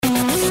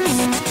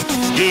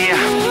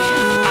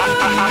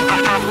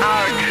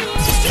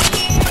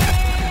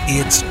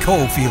It's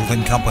Cofield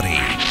and Company.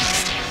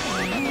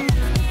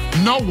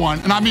 No one,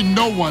 and I mean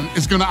no one,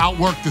 is going to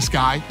outwork this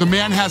guy. The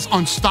man has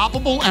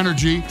unstoppable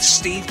energy.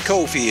 Steve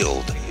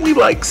Cofield. We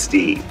like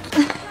Steve,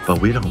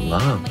 but we don't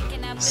love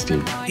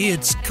Steve.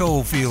 It's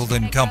Cofield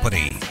and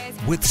Company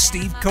with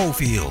Steve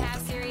Cofield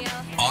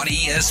on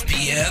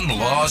ESPN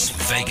Las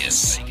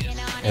Vegas.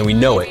 And we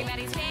know it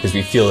because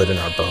we feel it in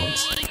our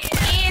bones.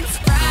 It's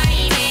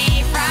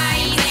Friday,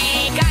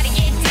 gotta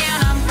get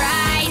down on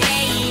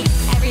Friday.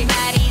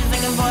 Everybody's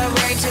looking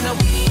forward to the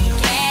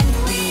weekend.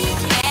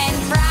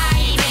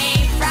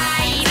 Friday,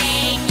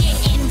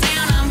 getting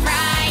down on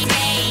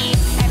Friday.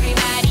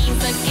 Everybody's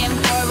looking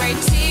forward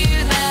to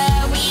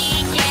the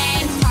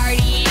weekend.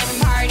 Partying.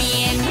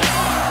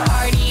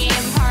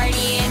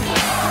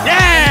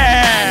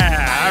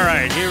 Yeah! All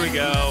right, here we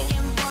go.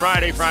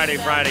 Friday.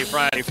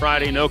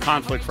 No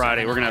conflict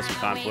Friday. We're going to have some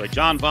conflict.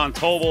 John Von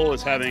Tobel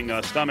is having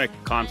a stomach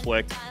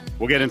conflict.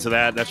 We'll get into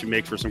that. That should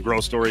make for some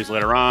gross stories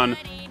later on.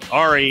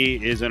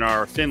 Ari is in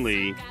our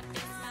Finley.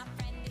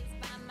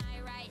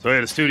 So we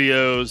have the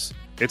studios.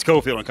 It's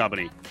Cofield and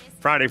Company.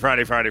 Friday. All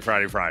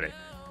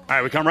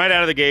right, we come right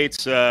out of the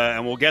gates,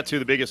 and we'll get to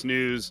the biggest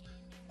news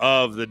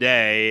of the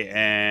day.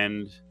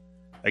 And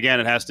again,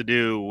 it has to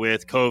do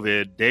with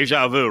COVID.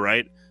 Deja vu,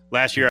 right?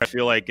 Last year, I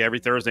feel like every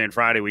Thursday and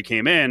Friday we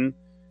came in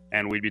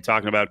and we'd be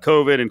talking about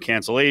COVID and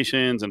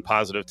cancellations and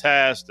positive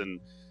tests and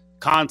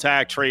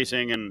contact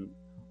tracing and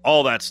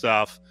all that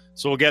stuff.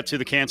 So we'll get to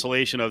the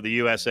cancellation of the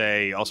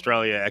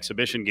USA-Australia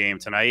exhibition game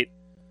tonight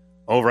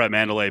over at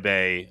Mandalay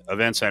Bay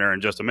Event Center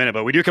in just a minute.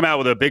 But we do come out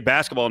with a big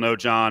basketball note,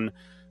 John.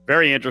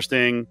 Very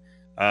interesting.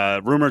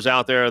 Rumors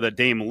out there that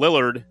Dame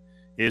Lillard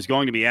is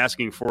going to be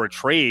asking for a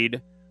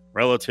trade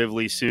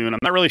relatively soon. I'm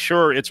not really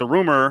sure it's a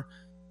rumor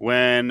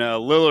when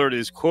Lillard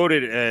is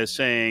quoted as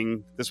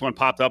saying, this one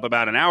popped up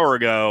about an hour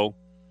ago,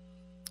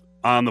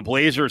 on the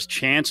Blazers'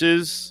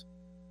 chances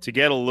to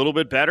get a little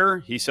bit better.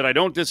 He said, I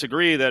don't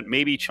disagree that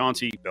maybe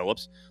Chauncey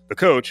Billups, the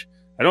coach,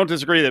 I don't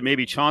disagree that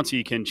maybe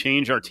Chauncey can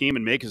change our team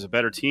and make us a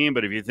better team.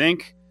 But if you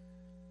think,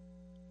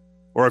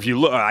 or if you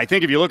look, I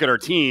think if you look at our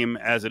team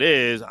as it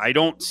is, I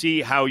don't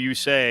see how you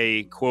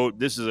say, quote,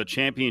 this is a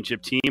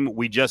championship team.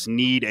 We just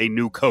need a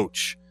new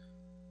coach.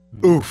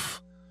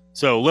 Oof.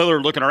 So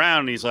Lillard looking around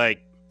and he's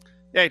like,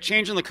 yeah,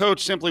 changing the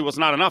coach simply was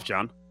not enough,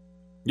 John.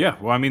 Yeah,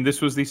 well, I mean, this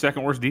was the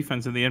second worst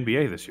defense in the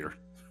NBA this year.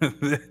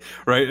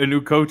 Right? A new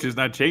coach is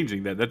not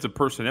changing that. That's a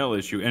personnel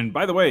issue. And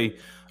by the way,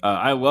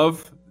 I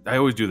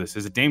always do this.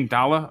 Is it Dame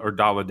Dalla or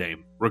Dalla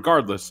Dame?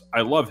 Regardless,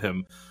 I love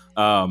him.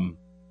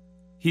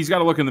 He's got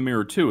to look in the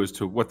mirror, too, as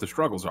to what the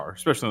struggles are,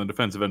 especially on the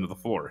defensive end of the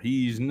floor.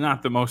 He's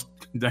not the most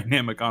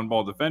dynamic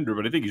on-ball defender,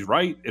 but I think he's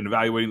right in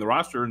evaluating the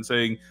roster and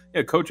saying,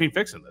 yeah, coach ain't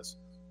fixing this.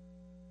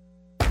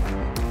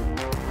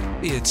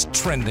 It's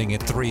Trending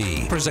at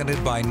 3,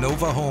 presented by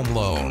Nova Home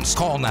Loans.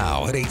 Call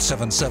now at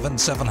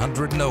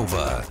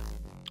 877-700-NOVA.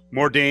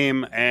 More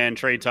Dame and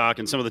trade talk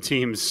and some of the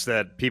teams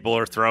that people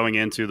are throwing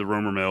into the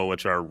rumor mill,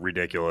 which are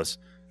ridiculous.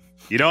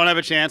 You don't have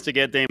a chance to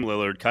get Dame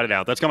Lillard. Cut it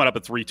out. That's coming up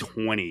at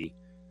 3:20.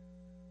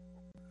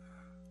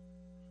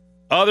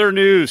 Other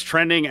news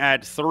trending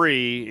at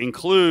 3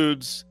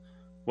 includes,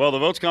 well, the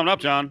vote's coming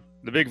up, John.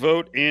 The big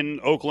vote in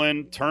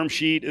Oakland. Term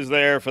sheet is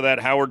there for that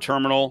Howard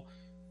terminal.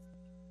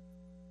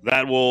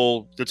 That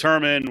will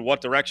determine what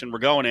direction we're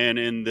going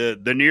in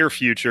the near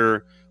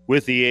future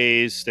with the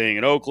A's staying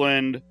in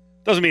Oakland.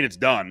 Doesn't mean it's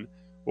done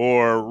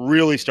or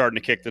really starting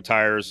to kick the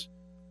tires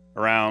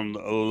around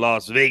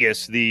Las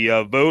Vegas.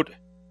 The vote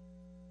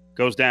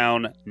goes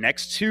down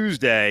next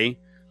Tuesday,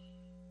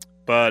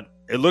 but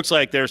it looks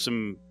like there's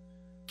some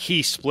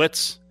key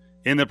splits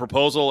in the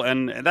proposal,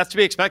 and that's to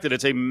be expected.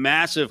 It's a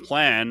massive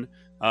plan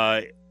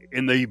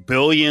in the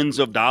billions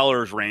of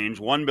dollars range,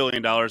 $1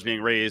 billion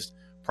being raised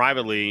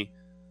privately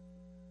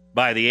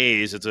by the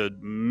A's. It's a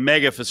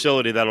mega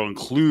facility that'll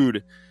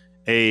include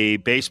a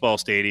baseball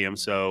stadium.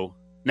 So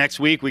next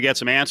week we get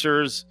some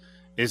answers.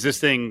 Is this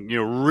thing,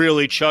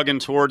 really chugging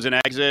towards an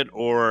exit,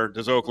 or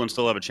does Oakland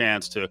still have a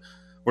chance to,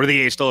 or do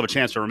the A's still have a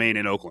chance to remain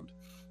in Oakland?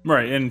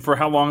 Right, and for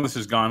how long this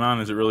has gone on,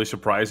 is it really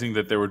surprising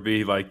that there would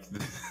be like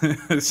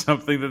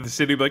something that the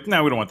city would be like,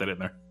 no, we don't want that in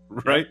there,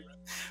 right?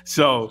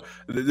 So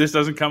this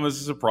doesn't come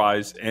as a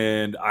surprise,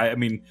 and I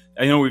mean,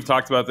 I know we've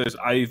talked about this.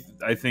 I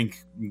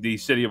think the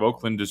city of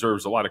Oakland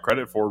deserves a lot of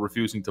credit for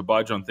refusing to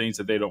budge on things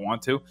that they don't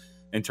want to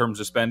in terms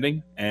of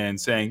spending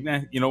and saying,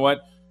 you know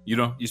what,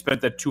 you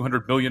spent that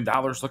 $200 million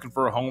looking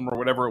for a home or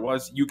whatever it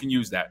was. You can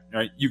use that,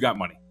 right? You got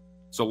money,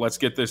 so let's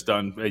get this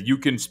done. You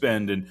can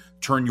spend and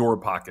turn your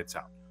pockets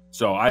out.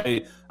 So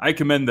I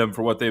commend them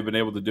for what they've been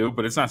able to do,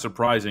 but it's not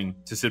surprising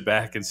to sit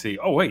back and see,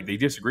 oh, wait, they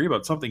disagree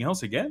about something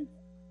else again?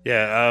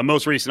 Yeah,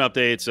 most recent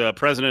updates,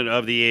 president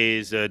of the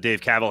A's,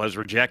 Dave Kaval, has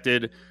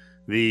rejected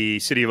the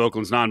city of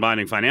Oakland's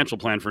non-binding financial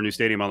plan for a new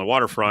stadium on the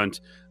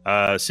waterfront.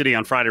 City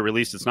on Friday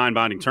released its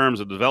non-binding terms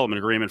of the development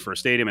agreement for a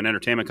stadium and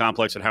entertainment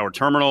complex at Howard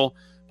Terminal.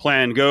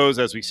 Plan goes,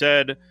 as we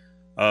said,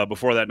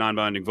 before that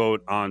non-binding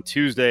vote on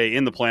Tuesday.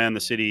 In the plan,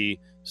 the city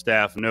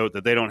staff note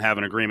that they don't have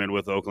an agreement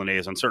with the Oakland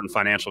A's on certain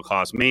financial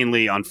costs,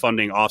 mainly on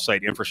funding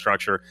offsite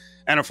infrastructure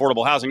and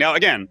affordable housing. Now,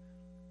 again,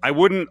 I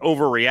wouldn't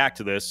overreact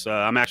to this.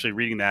 I'm actually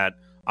reading that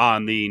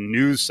on the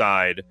news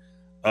side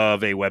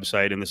of a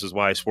website, and this is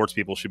why sports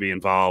people should be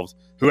involved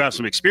who have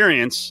some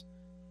experience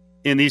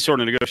in these sort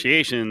of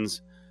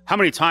negotiations. How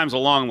many times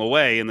along the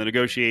way in the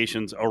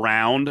negotiations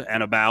around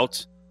and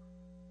about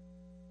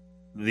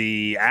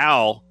the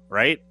AL,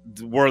 right,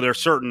 were there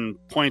certain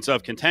points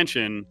of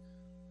contention?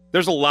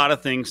 There's a lot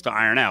of things to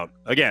iron out.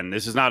 Again,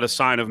 this is not a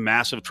sign of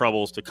massive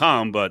troubles to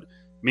come, but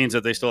means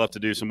that they still have to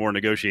do some more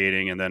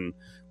negotiating, and then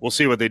we'll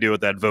see what they do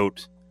with that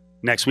vote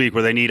next week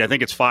where they need, I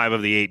think it's 5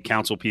 of the 8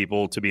 council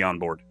people to be on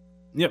board.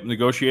 Yep,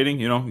 negotiating,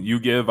 you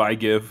give, I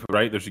give,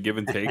 right? There's a give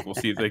and take. We'll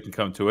see if they can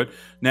come to it.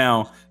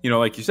 Now,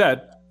 like you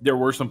said, there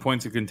were some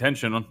points of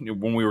contention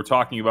when we were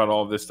talking about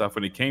all of this stuff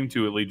when it came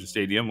to Allegiant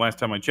Stadium. Last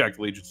time I checked,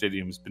 Allegiant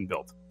Stadium has been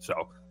built.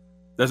 So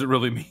doesn't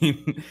really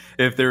mean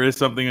if there is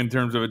something in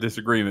terms of a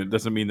disagreement, it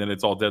doesn't mean that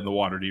it's all dead in the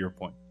water, to your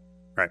point.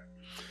 Right.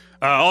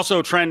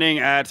 Also trending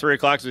at 3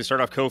 o'clock as we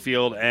start off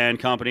Cofield and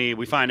company,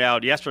 we find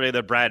out yesterday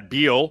that Brad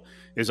Beal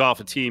is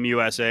off of Team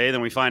USA. Then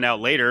we find out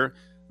later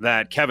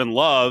that Kevin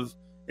Love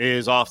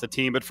is off the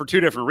team, but for 2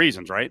 different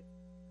reasons, right?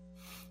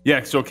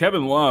 Yeah, so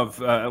Kevin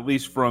Love, at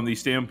least from the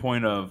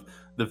standpoint of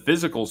the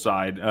physical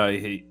side,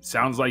 he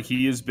sounds like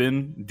he has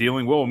been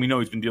dealing well. We know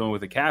he's been dealing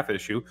with a calf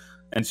issue,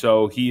 and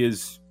so he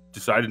has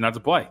decided not to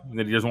play,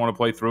 that he doesn't want to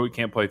play through it,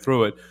 can't play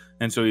through it,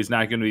 and so he's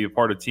not going to be a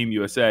part of Team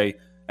USA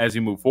as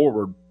he move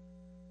forward.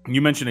 You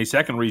mentioned a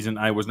second reason.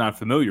 I was not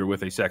familiar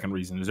with a second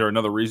reason. Is there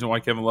another reason why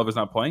Kevin Love is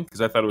not playing?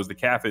 Because I thought it was the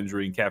calf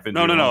injury and calf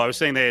injury. No. I was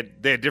saying they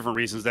had different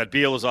reasons. That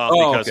Beal is off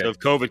because of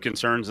COVID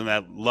concerns and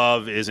that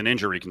Love is an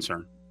injury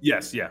concern.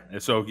 Yes, yeah.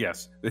 So,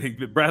 yes,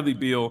 Bradley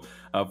Beal,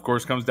 of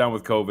course, comes down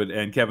with COVID,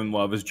 and Kevin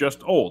Love is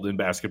just old in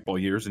basketball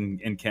years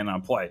and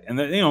cannot play. And,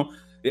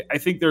 I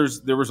think there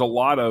was a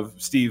lot of,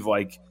 Steve,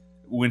 like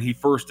when he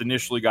first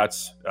initially got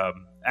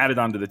added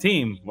onto the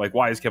team, like,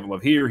 why is Kevin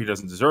Love here? He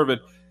doesn't deserve it.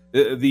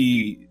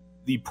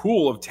 The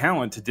pool of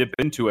talent to dip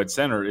into at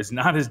center is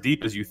not as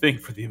deep as you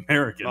think for the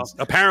Americans.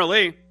 Well,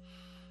 apparently,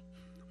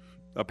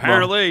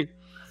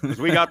 because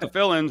we got the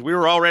fill-ins. We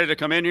were all ready to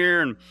come in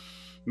here and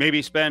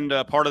maybe spend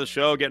part of the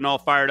show getting all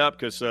fired up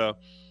because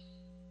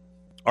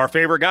our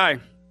favorite guy,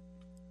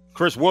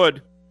 Chris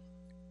Wood,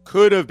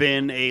 could have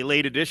been a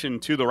late addition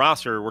to the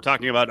roster. We're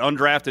talking about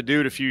undrafted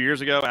dude a few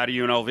years ago out of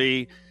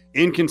UNLV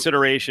in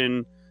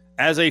consideration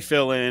as a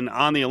fill-in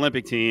on the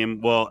Olympic team.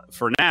 Well,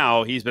 for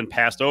now, he's been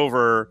passed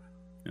over.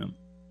 Yeah.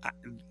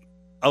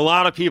 A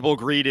lot of people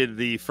greeted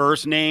the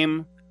first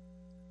name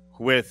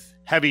with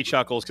heavy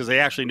chuckles because they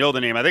actually know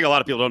the name. I think a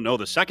lot of people don't know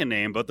the second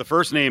name, but the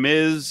first name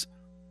is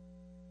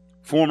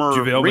former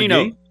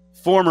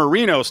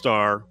Reno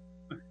star,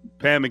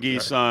 Pam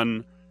McGee's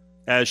son,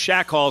 as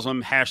Shaq calls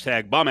him,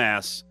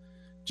 #bum-ass,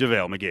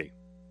 JaVale McGee.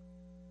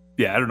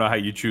 Yeah, I don't know how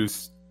you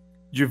choose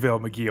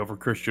JaVale McGee over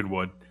Christian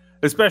Wood,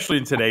 especially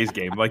in today's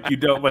game. Like, you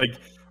don't,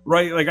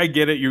 right? Like, I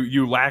get it.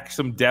 You lack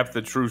some depth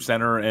at true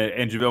center,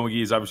 and JaVale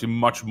McGee is obviously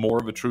much more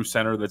of a true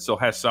center that still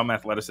has some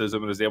athleticism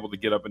and is able to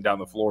get up and down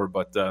the floor.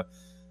 But,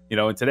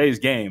 in today's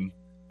game,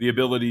 the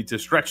ability to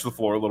stretch the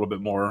floor a little bit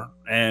more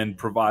and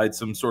provide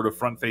some sort of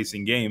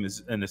front-facing game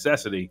is a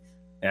necessity.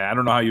 And I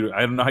don't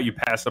know how you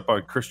pass up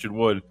on Christian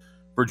Wood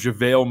for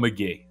JaVale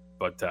McGee,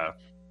 but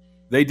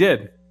they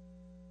did.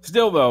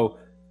 Still, though,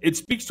 it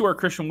speaks to where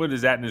Christian Wood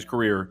is at in his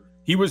career.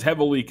 He was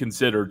heavily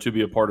considered to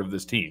be a part of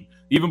this team.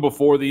 Even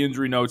before the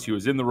injury notes, he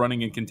was in the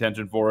running and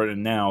contention for it,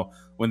 and now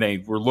when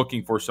they were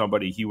looking for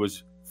somebody, he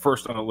was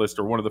first on the list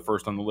or one of the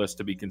first on the list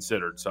to be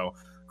considered. So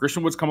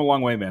Christian Wood's come a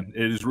long way, man.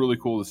 It is really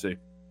cool to see.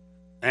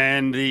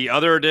 And the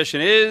other addition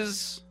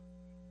is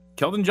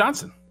Keldon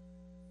Johnson.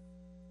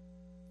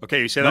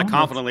 Okay, you say that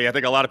confidently. I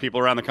think a lot of people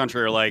around the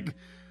country are like,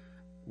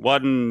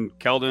 what in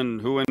Keldon,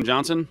 who in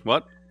Johnson?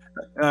 What?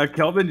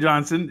 Keldon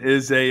Johnson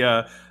is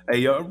a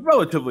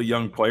relatively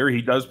young player.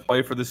 He does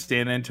play for the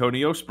San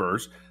Antonio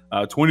Spurs,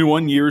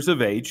 21 years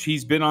of age.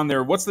 He's been on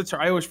there. What's the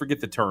term? I always forget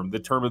the term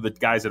of the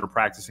guys that are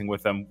practicing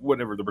with them,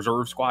 whatever, the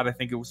reserve squad, I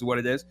think it was what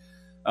it is.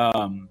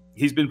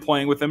 He's been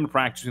playing with them and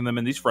practicing them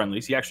in these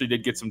friendlies. He actually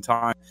did get some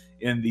time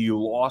in the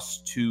loss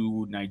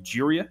to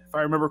Nigeria, if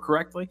I remember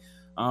correctly.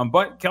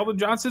 But Keldon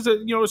Johnson's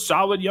a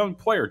solid young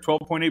player.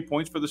 12.8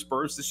 points for the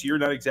Spurs this year.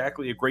 Not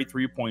exactly a great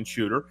 3-point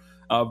shooter,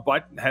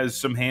 but has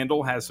some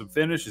handle, has some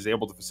finish, is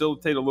able to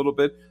facilitate a little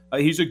bit.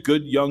 He's a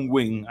good young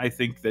wing, I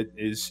think, that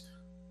is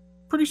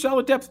pretty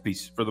solid depth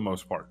piece for the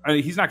most part. I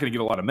mean, he's not going to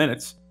get a lot of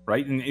minutes,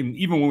 right? And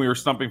even when we were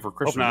stumping for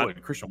Christian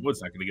Wood, Christian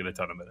Wood's not going to get a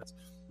ton of minutes.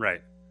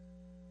 Right.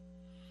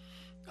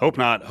 Hope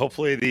not.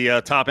 Hopefully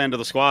the top end of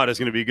the squad is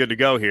going to be good to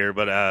go here.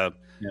 But,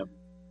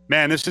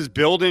 man, this is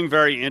building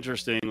very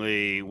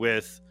interestingly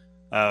with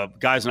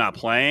guys not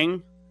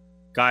playing,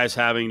 guys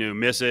having to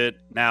miss it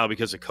now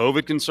because of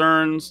COVID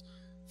concerns,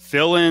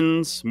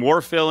 fill-ins,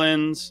 more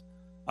fill-ins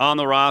on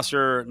the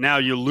roster. Now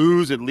you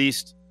lose at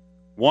least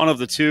one of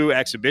the 2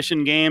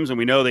 exhibition games, and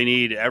we know they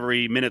need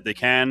every minute they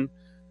can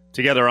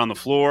together on the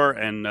floor.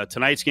 And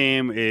tonight's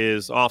game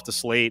is off the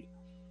slate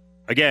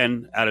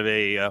again out of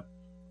a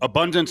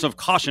abundance of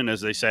caution,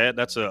 as they say it.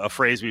 That's a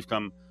phrase we've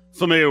come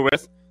familiar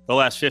with the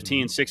last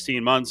 15,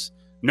 16 months.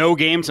 No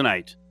game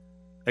tonight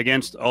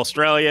against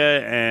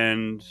Australia,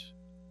 and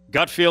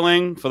gut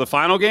feeling for the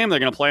final game, they're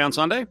going to play on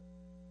Sunday?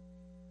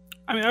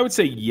 I mean, I would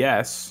say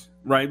yes,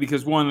 right?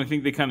 Because one, I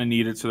think they kind of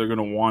need it, so they're going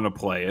to want to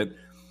play it.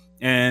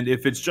 And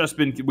if it's just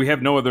been, we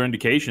have no other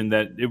indication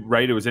that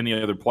it was any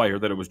other player,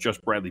 that it was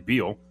just Bradley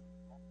Beal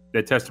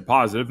that tested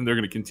positive, and they're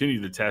going to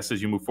continue to test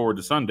as you move forward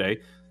to Sunday.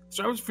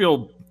 So I would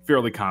feel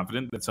fairly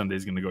confident that Sunday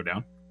is going to go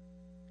down.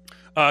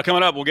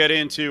 Coming up, we'll get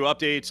into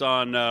updates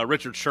on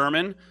Richard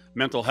Sherman,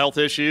 mental health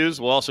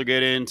issues. We'll also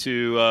get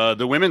into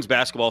the women's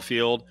basketball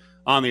field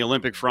on the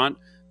Olympic front.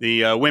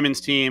 The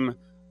women's team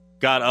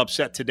got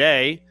upset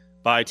today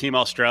by Team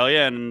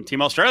Australia, and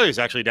Team Australia is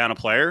actually down a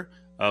player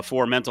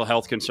for mental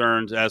health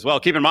concerns as well.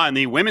 Keep in mind,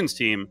 the women's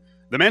team,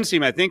 the men's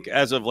team, I think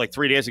as of like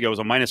 3 days ago, was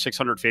a minus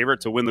 600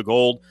 favorite to win the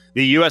gold.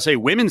 The USA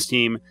women's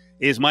team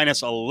is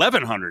minus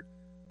 1,100.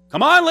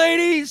 Come on,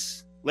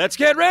 ladies. Let's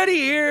get ready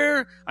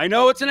here. I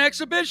know it's an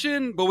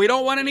exhibition, but we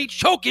don't want any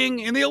choking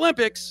in the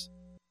Olympics.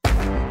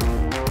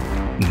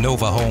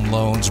 Nova Home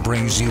Loans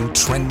brings you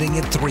Trending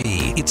at 3.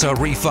 It's a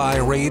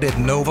refi rate at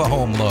Nova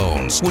Home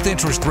Loans. With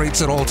interest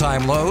rates at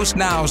all-time lows,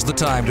 now's the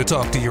time to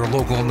talk to your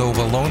local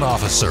Nova loan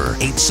officer.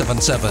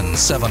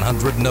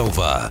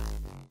 877-700-NOVA.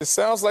 It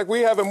sounds like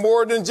we having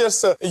more than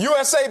just a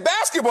USA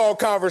basketball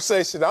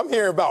conversation. I'm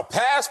hearing about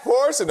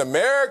passports and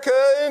America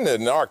and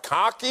our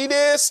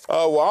cockiness.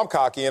 Well, I'm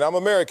cocky and I'm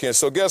American,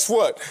 so guess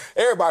what?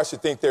 Everybody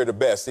should think they're the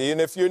best, even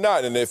if you're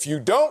not. And if you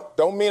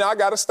don't mean I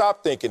got to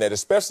stop thinking that,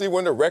 especially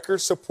when the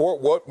records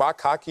support what my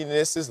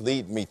cockiness is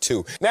leading me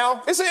to.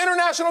 Now, it's an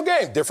international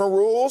game. Different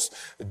rules,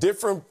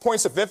 different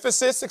points of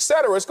emphasis,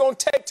 etc. It's going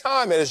to take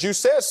time, and as you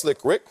said,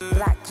 Slick Rick.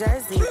 Black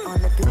jersey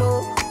on the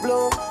blow,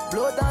 blow,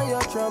 blow down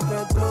your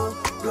trumpet, blow.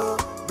 Blow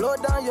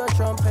down your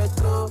trumpet,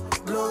 blow,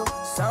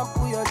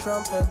 sample your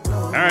trumpet,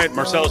 blow. All right,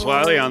 Marcellus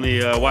Wiley on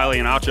the Wiley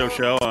and Acho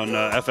show on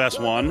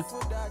FS1.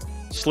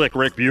 Slick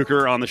Rick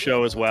Bucher on the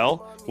show as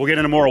well. We'll get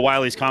into more of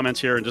Wiley's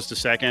comments here in just a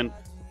second.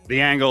 The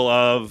angle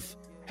of,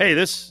 hey,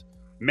 this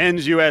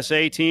men's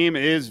USA team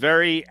is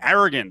very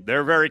arrogant.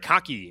 They're very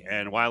cocky.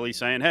 And Wiley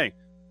saying, hey,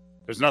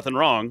 there's nothing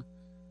wrong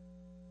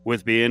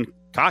with being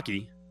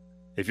cocky.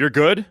 If you're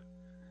good,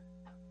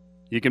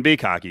 you can be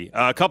cocky.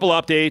 A couple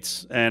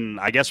updates, and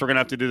I guess we're going to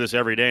have to do this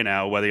every day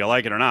now, whether you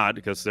like it or not,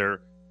 because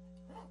they're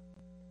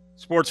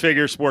sports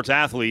figures, sports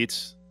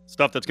athletes,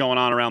 stuff that's going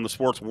on around the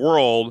sports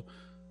world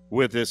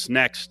with this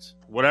next,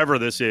 whatever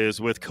this is,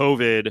 with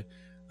COVID.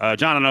 John,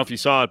 I don't know if you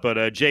saw it,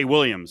 but Jay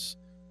Williams,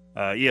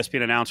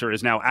 ESPN announcer,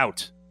 is now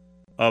out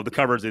of the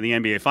coverage of the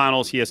NBA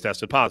Finals. He has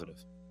tested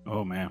positive.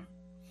 Oh, man.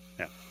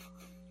 Yeah.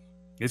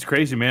 It's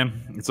crazy,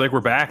 man. It's like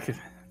we're back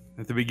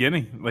at the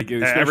beginning. Like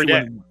every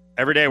day.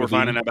 Every day we're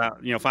finding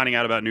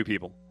out about new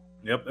people.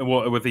 Yep. And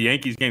well, with the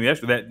Yankees game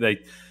yesterday,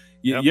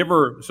 you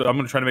ever? So I'm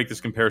going to try to make this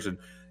comparison.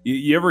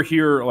 You ever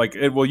hear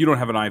well, you don't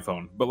have an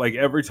iPhone, but like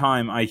every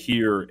time I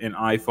hear an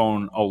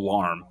iPhone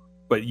alarm,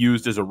 but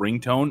used as a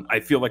ringtone, I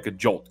feel like a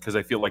jolt because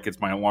I feel like it's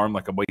my alarm,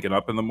 like I'm waking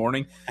up in the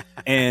morning.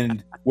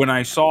 And when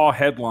I saw a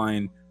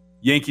headline,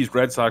 Yankees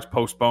Red Sox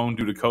postponed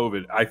due to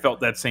COVID, I felt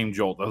that same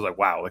jolt. I was like,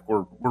 wow, like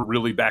we're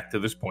really back to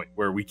this point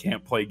where we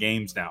can't play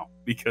games now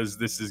because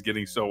this is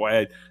getting so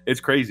wide. It's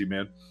crazy,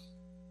 man.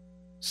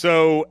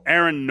 So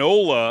Aaron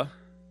Nola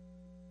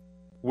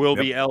will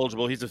be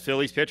eligible. He's a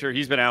Phillies pitcher.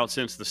 He's been out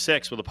since the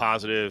 6th with a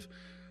positive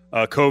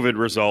COVID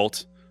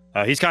result.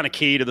 He's kind of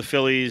key to the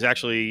Phillies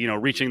actually,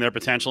 reaching their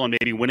potential and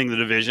maybe winning the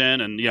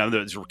division. And,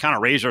 it's kind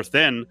of razor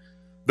thin,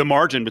 the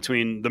margin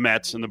between the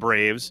Mets and the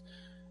Braves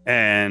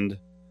and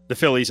the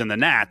Phillies and the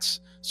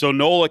Nats. So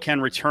Nola can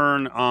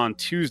return on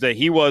Tuesday.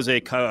 He was a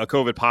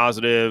COVID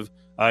positive.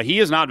 He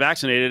is not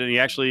vaccinated, and he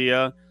actually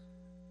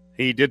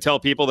he did tell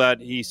people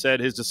that he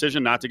said his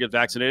decision not to get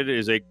vaccinated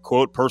is a,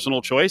 quote,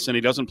 personal choice, and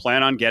he doesn't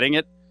plan on getting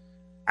it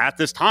at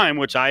this time,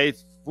 which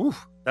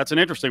that's an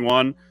interesting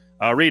one.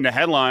 Reading a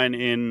headline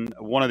in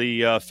one of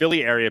the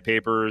Philly area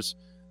papers,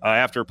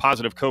 after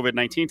positive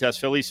COVID-19 test,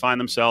 Phillies find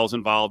themselves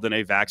involved in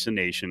a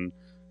vaccination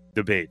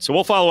debate. So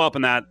we'll follow up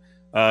on that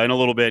in a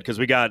little bit, because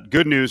we got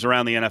good news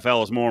around the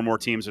NFL as more and more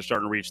teams are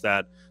starting to reach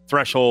that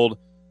threshold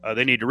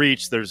they need to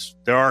reach.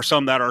 There are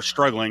some that are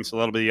struggling, so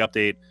that'll be the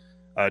update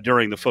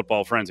during the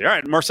football frenzy. All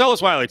right,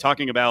 Marcellus Wiley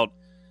talking about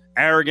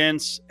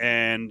arrogance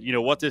and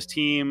what this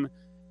team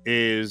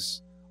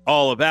is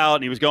all about.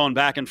 And he was going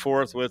back and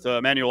forth with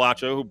Emmanuel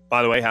Acho, who,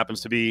 by the way,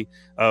 happens to be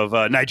of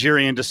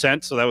Nigerian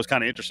descent. So that was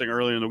kind of interesting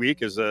earlier in the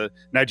week as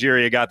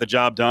Nigeria got the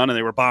job done and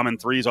they were bombing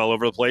threes all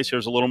over the place.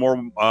 Here's a little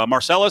more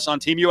Marcellus on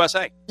Team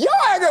USA. Y'all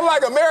acting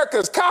like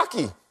America's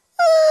cocky.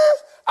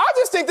 I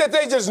just think that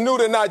they just knew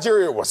that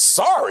Nigeria was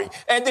sorry.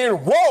 And then,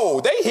 whoa,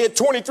 they hit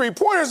 23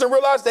 pointers and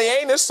realized they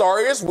ain't as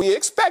sorry as we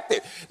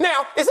expected.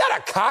 Now, is that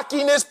a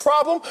cockiness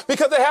problem?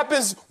 Because it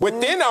happens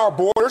within our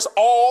borders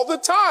all the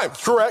time.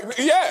 Correct.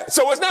 Yeah.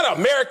 So it's not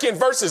American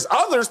versus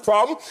others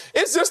problem.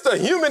 It's just a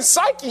human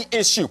psyche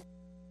issue.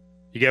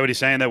 You get what he's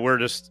saying? That we're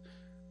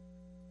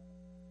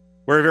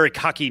a very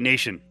cocky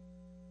nation.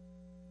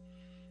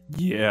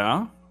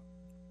 Yeah.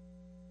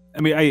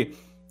 I mean,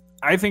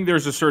 I think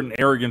there's a certain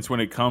arrogance when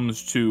it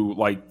comes to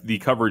like the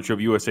coverage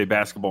of USA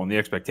basketball and the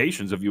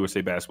expectations of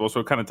USA basketball.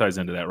 So it kind of ties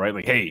into that, right?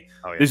 Like, hey,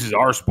 This is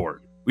our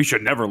sport. We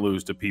should never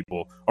lose to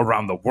people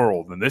around the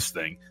world. And this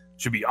thing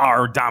should be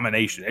our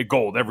domination at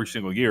gold every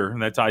single year.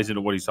 And that ties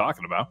into what he's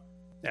talking about.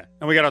 Yeah.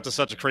 And we got off to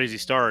such a crazy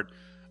start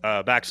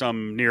back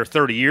some near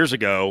 30 years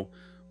ago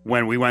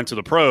when we went to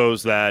the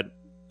pros that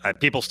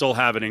people still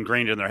have it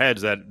ingrained in their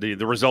heads that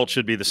the result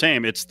should be the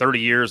same. It's 30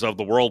 years of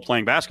the world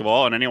playing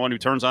basketball, and anyone who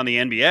turns on the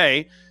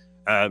NBA,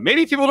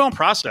 maybe people don't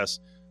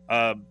process,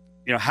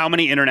 how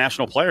many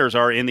international players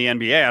are in the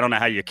NBA. I don't know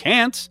how you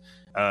can't.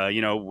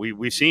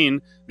 We've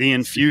seen the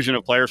infusion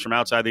of players from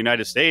outside the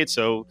United States,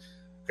 so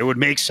it would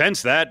make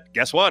sense that,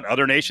 guess what,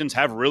 other nations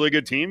have really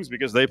good teams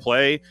because they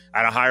play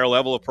at a higher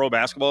level of pro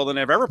basketball than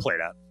they've ever played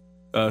at.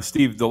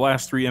 Steve, the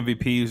last 3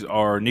 MVPs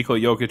are Nikola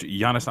Jokic,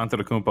 Giannis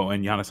Antetokounmpo,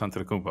 and Giannis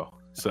Antetokounmpo.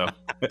 So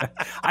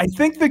I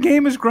think the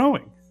game is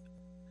growing.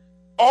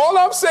 All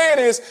I'm saying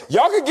is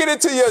y'all can get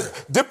into your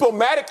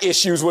diplomatic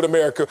issues with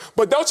America,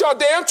 but don't y'all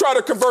damn try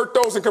to convert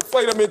those and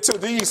conflate them into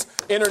these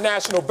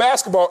international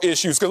basketball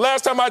issues. Because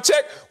last time I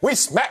checked, we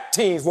smack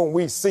teams when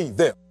we see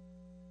them.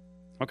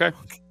 Okay.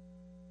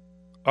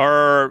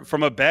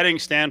 From a betting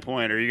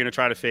standpoint, are you going to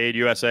try to fade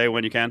USA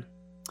when you can?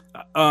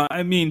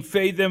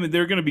 Fade them.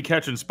 They're going to be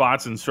catching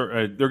spots, and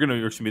they're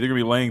going to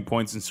be laying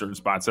points in certain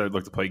spots that I'd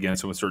like to play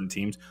against them with certain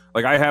teams.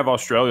 Like I have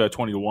Australia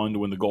 20-1 to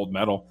win the gold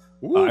medal.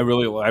 I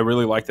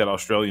really like that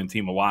Australian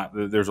team a lot.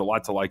 There's a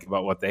lot to like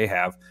about what they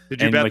have.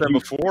 Did you bet them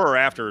before or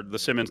after the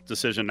Simmons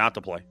decision not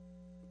to play?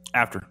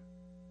 After.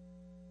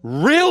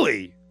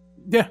 Really?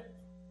 Yeah.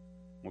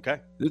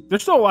 Okay.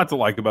 There's still a lot to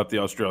like about the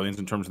Australians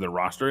in terms of their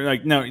roster.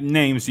 Like now,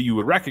 names that you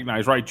would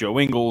recognize, right? Joe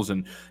Ingles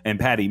and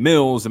Patty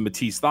Mills and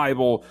Matisse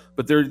Thybulle,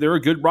 but they're a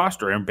good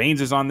roster. And Baines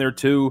is on there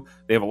too.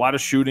 They have a lot of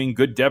shooting,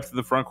 good depth in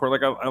the front court.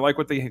 Like I like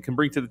what they can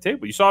bring to the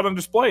table. You saw it on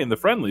display in the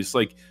friendlies.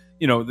 Like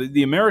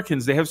the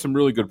Americans, they have some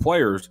really good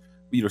players.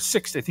 I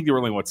think they were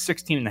only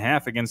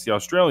 16.5 against the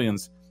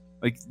Australians.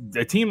 Like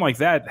a team like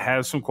that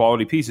has some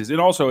quality pieces. And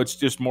also it's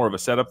just more of a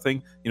setup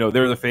thing.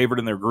 They're the favorite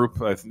in their group.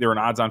 They're an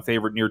odds-on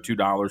favorite near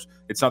 $2.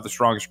 It's not the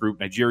strongest group.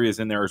 Nigeria's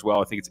in there as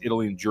well. I think it's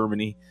Italy and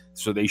Germany.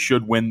 So they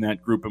should win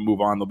that group and move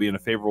on. They'll be in a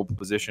favorable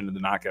position in the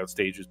knockout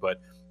stages. But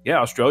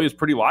yeah, Australia's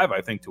pretty live, I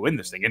think, to win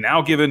this thing. And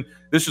now given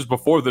this is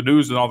before the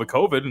news and all the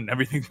COVID and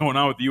everything going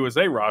on with the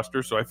USA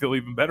roster, so I feel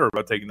even better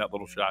about taking that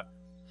little shot.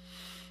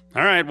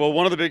 All right. Well,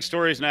 one of the big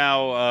stories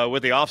now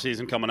with the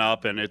offseason coming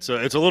up, and it's a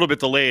little bit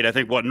delayed. I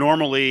think what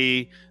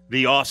normally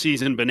the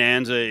offseason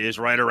bonanza is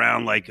right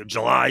around like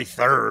July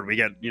 3rd.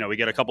 We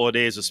get a couple of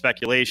days of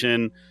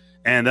speculation,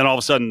 and then all of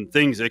a sudden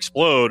things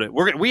explode.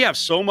 We have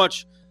so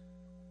much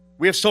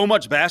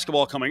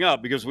basketball coming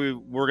up because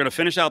we're going to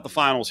finish out the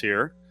finals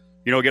here.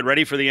 Get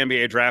ready for the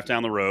NBA draft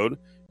down the road.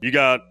 You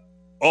got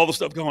all the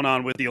stuff going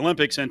on with the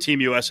Olympics and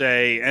Team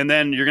USA, and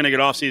then you're going to get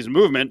offseason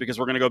movement because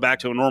we're going to go back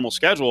to a normal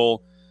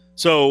schedule.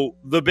 So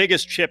the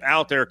biggest chip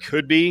out there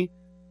could be,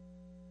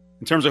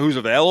 in terms of who's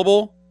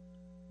available,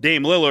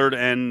 Dame Lillard.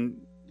 And,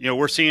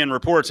 we're seeing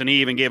reports, and he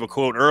even gave a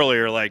quote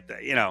earlier, like,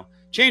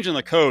 changing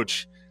the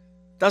coach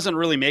doesn't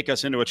really make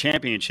us into a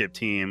championship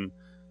team.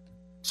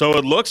 So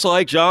it looks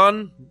like,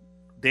 John,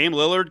 Dame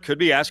Lillard could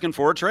be asking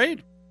for a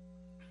trade.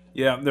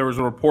 Yeah, there was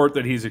a report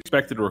that he's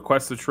expected to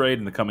request a trade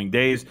in the coming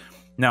days.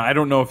 Now, I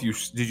don't know if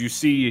did you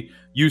see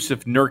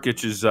Yusuf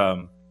Nurkic's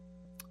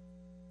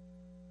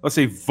let's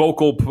say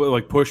vocal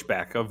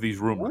pushback of these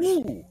rumors.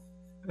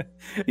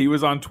 He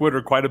was on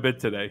Twitter quite a bit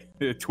today,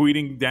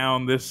 tweeting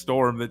down this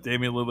storm that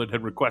Damian Lillard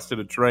had requested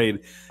a trade.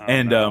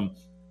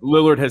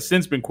 Lillard has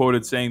since been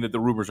quoted saying that the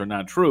rumors are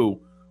not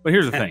true. But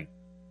here's the thing.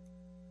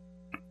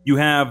 You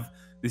have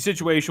the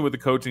situation with the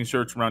coaching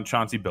search around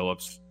Chauncey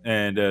Billups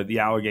and the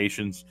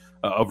allegations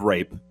of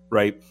rape,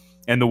 right?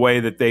 And the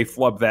way that they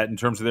flubbed that in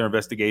terms of their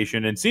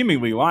investigation and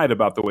seemingly lied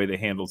about the way they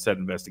handled said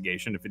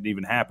investigation, if it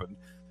even happened.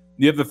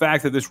 You have the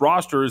fact that this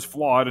roster is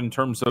flawed in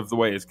terms of the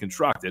way it's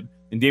constructed,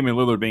 and Damian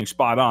Lillard being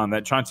spot on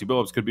that Chauncey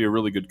Billups could be a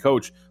really good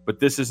coach, but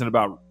this isn't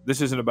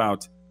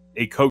about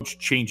a coach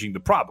changing the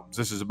problems.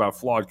 This is about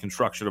flawed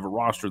construction of a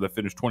roster that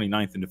finished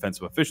 29th in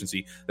defensive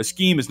efficiency. The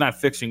scheme is not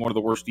fixing one of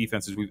the worst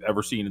defenses we've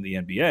ever seen in the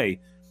NBA.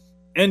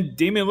 And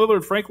Damian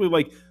Lillard, frankly,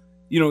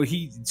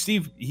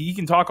 he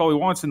can talk all he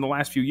wants in the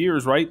last few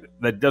years, right?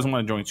 That doesn't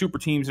want to join super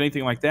teams,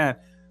 anything like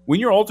that. When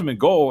your ultimate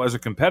goal as a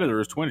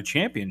competitor is to win a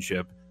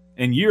championship,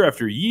 and year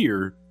after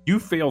year, you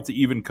fail to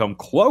even come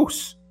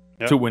close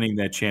to winning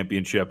that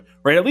championship,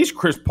 right? At least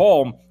Chris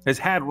Paul has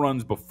had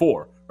runs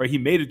before, right? He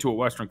made it to a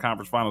Western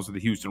Conference Finals with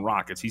the Houston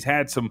Rockets. He's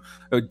had some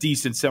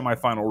decent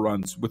semifinal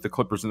runs with the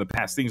Clippers in the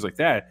past, things like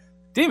that.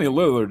 Damian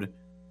Lillard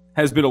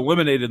has been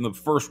eliminated in the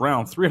first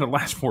round 3 of the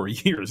last 4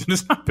 years, and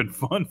it's not been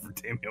fun for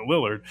Damian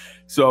Lillard.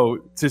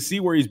 So to see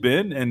where he's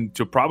been and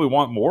to probably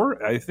want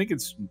more, I think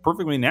it's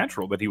perfectly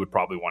natural that he would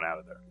probably want out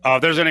of there.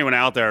 If there's anyone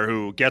out there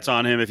who gets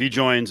on him, if he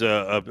joins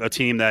a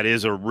team that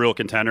is a real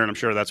contender, and I'm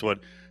sure that's what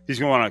he's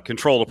going to want to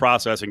control the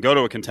process and go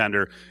to a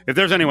contender. If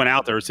there's anyone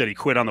out there who said he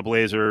quit on the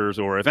Blazers,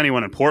 or if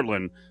anyone in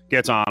Portland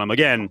gets on him,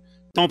 again,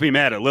 don't be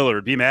mad at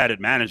Lillard. Be mad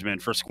at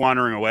management for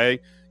squandering away,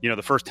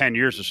 the first 10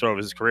 years or so of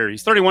his career.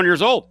 He's 31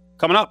 years old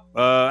coming up.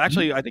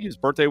 Actually, I think his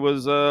birthday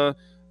was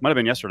might have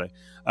been yesterday.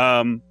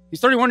 He's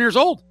 31 years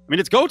old. I mean,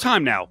 it's go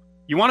time now.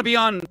 You want to be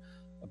on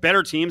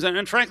better teams.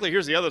 And frankly,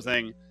 here's the other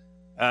thing.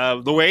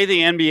 The way the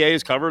NBA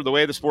is covered, the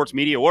way the sports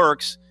media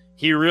works,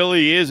 he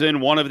really is in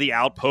one of the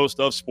outposts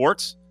of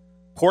sports.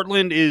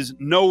 Portland is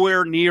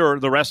nowhere near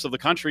the rest of the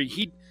country.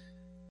 He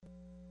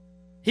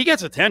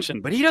gets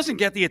attention, but he doesn't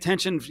get the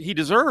attention he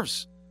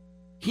deserves.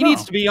 He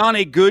needs to be on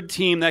a good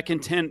team that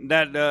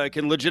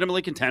can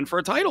legitimately contend for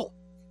a title.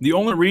 The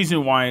only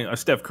reason why a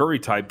Steph Curry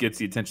type gets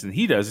the attention that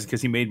he does is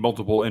because he made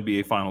multiple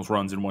NBA Finals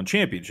runs and won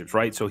championships,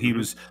 right? So he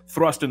was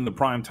thrust in the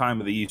prime time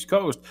of the East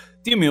Coast.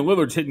 Damian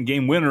Lillard's hitting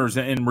game winners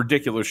and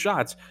ridiculous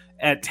shots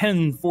at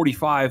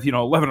 10:45,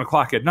 11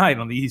 o'clock at night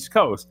on the East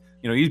Coast.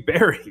 He's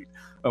buried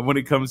when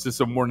it comes to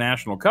some more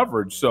national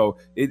coverage. So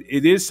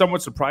it is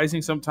somewhat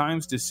surprising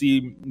sometimes to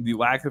see the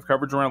lack of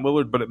coverage around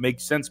Lillard, but it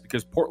makes sense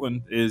because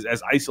Portland is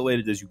as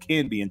isolated as you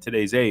can be in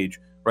today's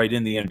age, right,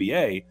 in the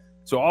NBA.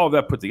 So all of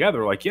that put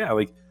together,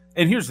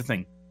 and here's the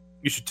thing.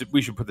 We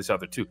should put this out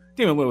there too.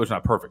 Damian Lillard's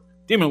not perfect.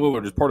 Damian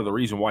Lillard is part of the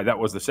reason why that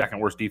was the second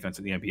worst defense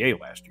in the NBA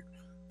last year.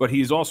 But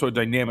he's also a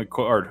dynamic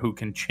guard who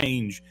can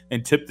change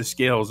and tip the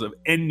scales of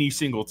any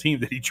single team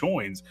that he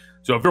joins.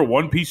 So if you're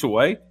one piece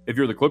away, if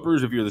you're the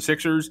Clippers, if you're the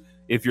Sixers,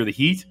 if you're the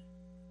Heat,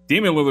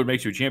 Damian Lillard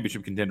makes you a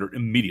championship contender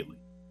immediately.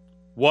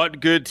 What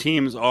good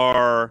teams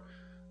are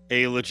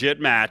a legit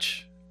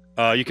match?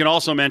 You can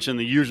also mention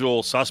the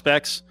usual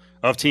suspects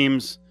of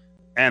teams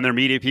and their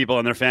media people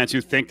and their fans who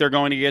think they're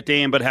going to get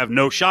Dame but have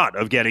no shot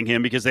of getting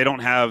him because they don't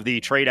have the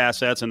trade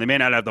assets and they may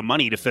not have the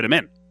money to fit him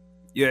in.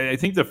 Yeah, I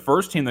think the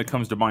first team that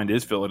comes to mind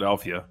is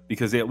Philadelphia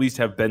because they at least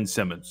have Ben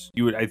Simmons.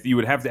 You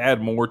would have to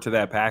add more to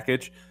that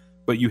package,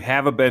 but you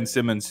have a Ben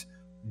Simmons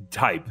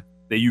type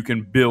that you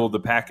can build the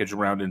package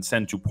around and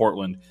send to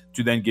Portland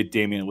to then get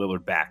Damian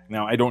Lillard back.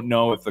 Now, I don't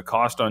know if the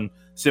cost on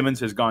Simmons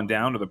has gone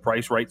down or the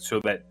price right so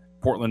that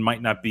Portland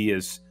might not be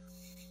as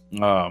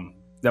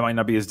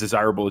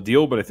desirable a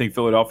deal, but I think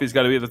Philadelphia's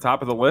got to be at the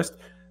top of the list.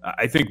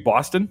 I think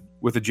Boston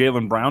with a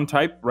Jaylen Brown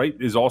type, right,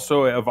 is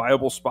also a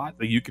viable spot.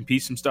 Like you can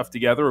piece some stuff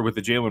together with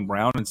the Jaylen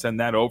Brown and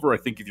send that over. I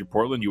think if you're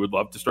Portland, you would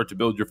love to start to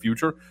build your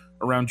future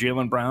around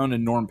Jaylen Brown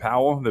and Norm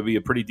Powell. That'd be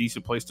a pretty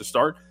decent place to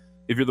start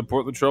if you're the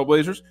Portland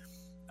Trailblazers.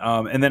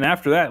 And then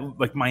after that,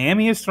 like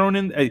Miami is thrown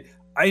in.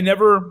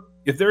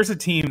 If there's a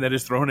team that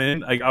is thrown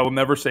in, I will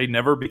never say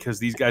never because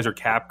these guys are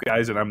cap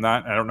guys and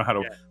I don't know how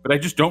to, but I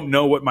just don't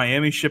know what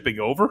Miami's shipping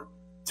over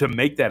to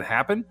make that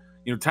happen.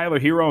 Tyler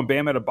Hero and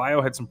Bam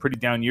Adebayo had some pretty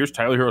down years.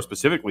 Tyler Hero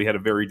specifically had a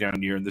very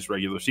down year in this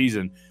regular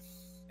season.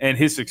 And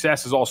his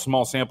success is all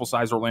small sample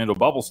size Orlando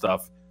bubble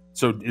stuff.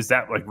 So is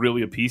that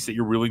really a piece that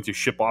you're willing to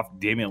ship off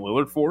Damian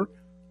Lillard for?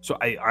 So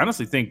I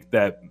honestly think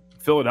that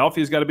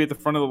Philadelphia's got to be at the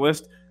front of the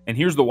list. And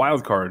here's the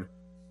wild card.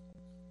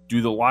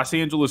 Do the Los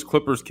Angeles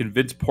Clippers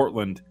convince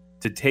Portland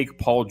to take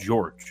Paul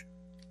George?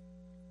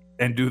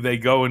 And do they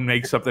go and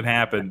make something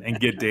happen and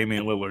get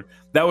Damian Lillard?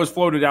 That was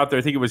floated out there.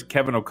 I think it was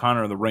Kevin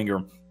O'Connor in the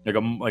Ringer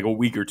like a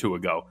week or two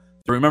ago.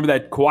 So remember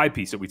that Kawhi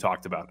piece that we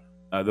talked about?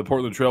 The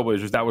Portland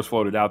Trailblazers, that was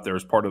floated out there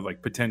as part of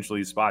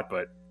potentially a spot.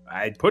 But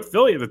I'd put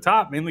Philly at the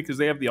top mainly because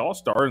they have the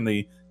all-star and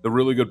the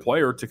really good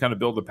player to kind of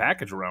build the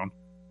package around.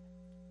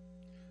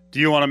 Do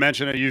you want to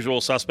mention a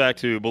usual suspect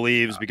who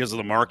believes because of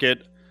the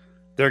market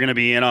they're going to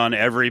be in on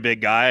every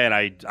big guy?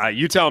 And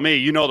you tell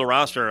me, the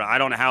roster. I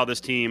don't know how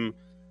this team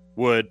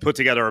would put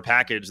together a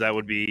package that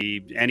would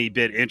be any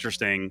bit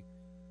interesting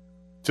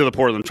to the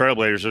Portland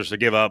Trailblazers to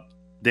give up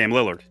Dame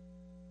Lillard.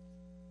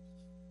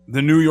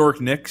 The New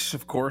York Knicks,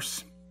 of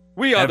course.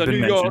 We are the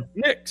New York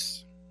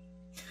Knicks.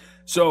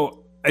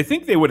 So I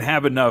think they would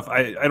have enough.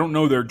 I don't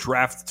know their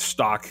draft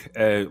stock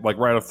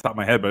right off the top of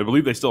my head, but I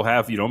believe they still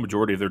have a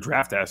majority of their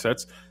draft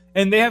assets.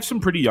 And they have some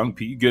pretty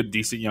good,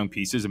 decent young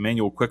pieces.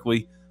 Emmanuel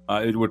Quickley,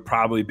 it would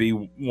probably be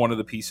one of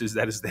the pieces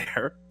that is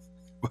there.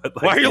 But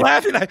why are you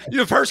laughing?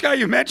 You're the first guy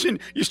you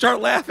mentioned. You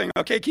start laughing.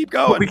 Okay, keep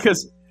going. Well,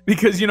 because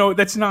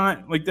that's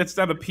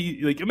not a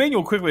piece.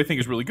 Emmanuel Quickley, I think,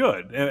 is really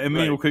good.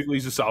 Emmanuel Quickley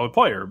is a solid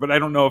player, but I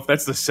don't know if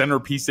that's the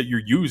centerpiece that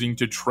you're using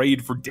to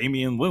trade for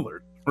Damian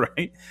Lillard,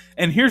 right?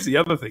 And here's the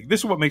other thing.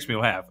 This is what makes me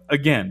laugh.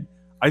 Again,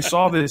 I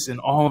saw this in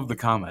all of the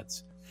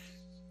comments.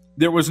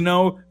 There was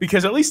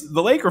because at least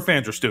the Laker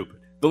fans are stupid.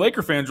 The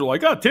Laker fans are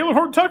like, Taylor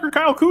Horton Tucker,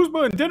 Kyle Kuzma,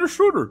 and Dennis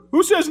Schroeder.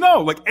 Who says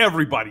no?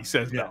 Everybody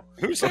says no.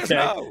 Who says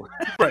no?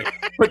 Right.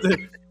 But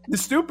the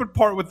stupid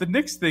part with the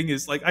Knicks thing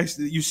is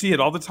you see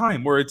it all the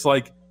time where it's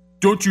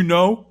don't you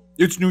know?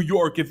 It's New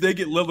York. If they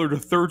get Lillard, a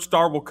third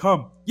star will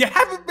come. You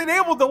haven't been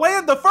able to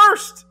land the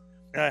first.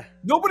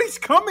 Nobody's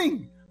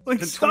coming.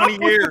 Like, It's stop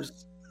 20 with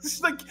years.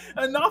 It's like,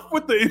 enough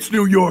with the, it's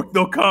New York,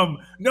 they'll come.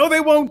 No, they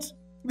won't,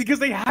 because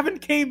they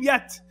haven't came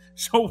yet.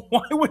 So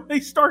why would they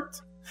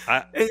start?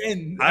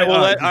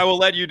 I will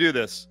let you do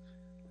this.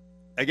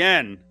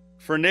 Again,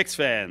 for Knicks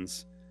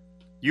fans,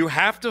 you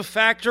have to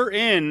factor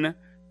in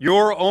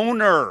your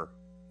owner.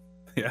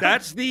 Yeah.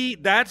 That's the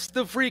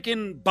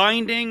freaking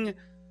binding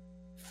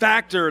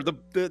factor.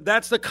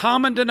 That's the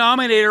common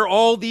denominator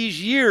all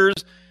these years.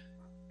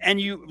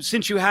 And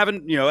since you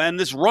haven't, and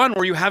this run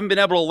where you haven't been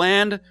able to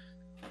land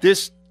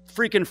this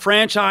freaking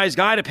franchise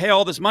guy to pay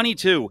all this money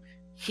to,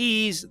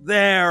 he's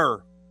there.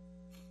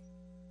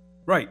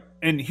 Right.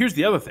 And here's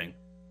the other thing.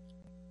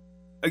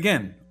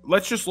 Again,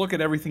 let's just look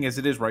at everything as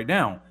it is right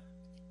now.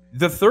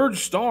 The third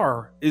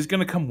star is going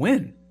to come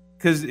win,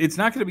 because it's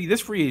not going to be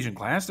this free agent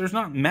class. There's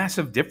not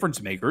massive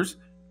difference makers,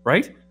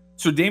 right?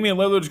 So Damian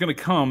Lillard is going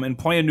to come and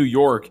play in New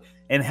York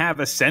and have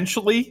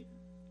essentially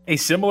a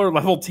similar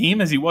level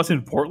team as he was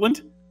in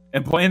Portland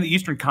and play in the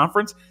Eastern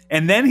Conference.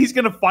 And then he's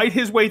going to fight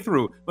his way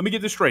through. Let me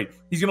get this straight.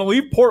 He's going to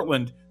leave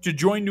Portland to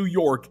join New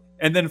York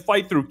and then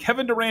fight through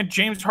Kevin Durant,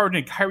 James Harden,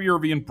 and Kyrie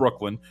Irving in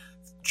Brooklyn,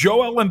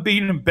 Joel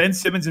Embiid and Ben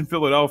Simmons in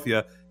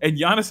Philadelphia, and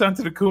Giannis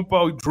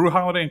Antetokounmpo, Drew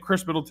Holiday, and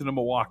Chris Middleton in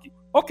Milwaukee.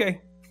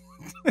 Okay.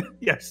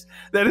 Yes,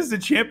 that is the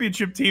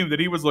championship team that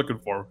he was looking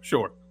for.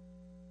 Sure.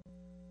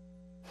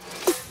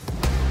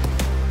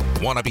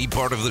 Want to be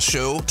part of the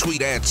show?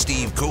 Tweet at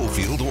Steve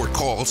Cofield or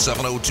call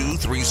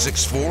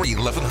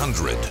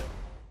 702-364-1100.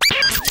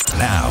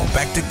 Now,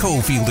 back to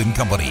Cofield and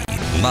Company,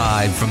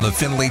 live from the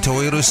Findlay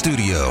Toyota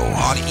studio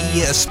on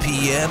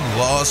ESPN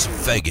Las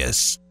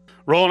Vegas.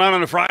 Rolling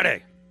on a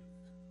Friday.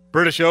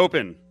 British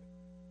Open.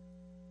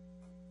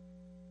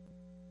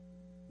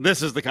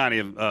 This is the kind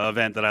of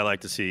event that I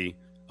like to see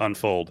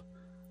unfold.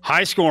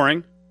 High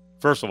scoring,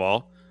 first of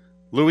all.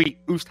 Louis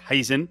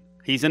Oosthuizen.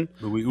 He's at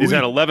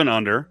 11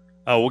 under.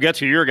 We'll get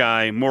to your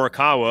guy,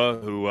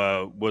 Morikawa, who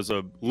was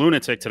a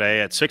lunatic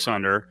today at 6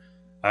 under.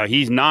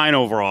 He's 9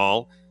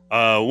 overall.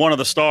 One of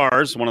the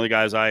stars, one of the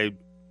guys I'm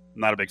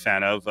not a big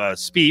fan of,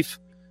 Spieth,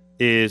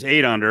 is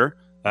 8 under.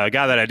 A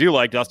guy that I do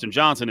like, Dustin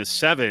Johnson, is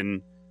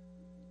 7.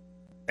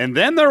 And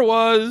then there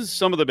was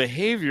some of the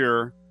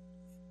behavior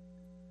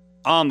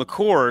on the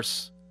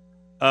course.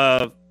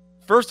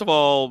 First of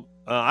all,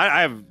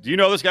 do you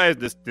know this guy?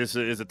 This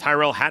is a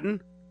Tyrell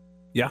Hatton?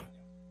 Yeah.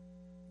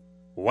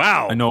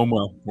 Wow. I know him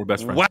well. We're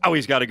best friends. Wow,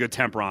 he's got a good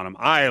temper on him.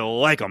 I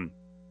like him.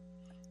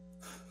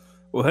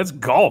 Well, that's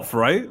golf,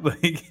 right?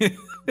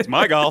 It's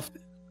my golf.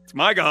 It's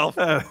my golf.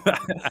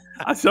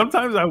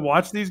 Sometimes I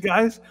watch these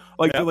guys.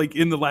 Like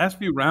in the last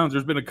few rounds,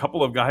 there's been a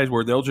couple of guys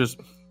where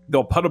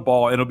they'll putt a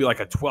ball and it'll be like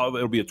a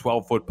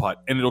 12-foot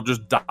putt, and it'll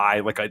just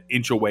die like an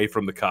inch away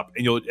from the cup.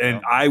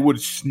 And I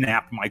would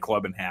snap my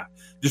club in half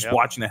just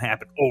watching that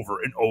happen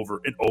over and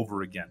over and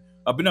over again.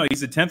 But no, he's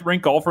the 10th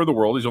ranked golfer in the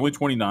world. He's only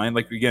 29.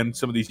 Like, again,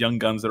 some of these young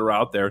guns that are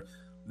out there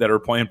that are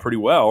playing pretty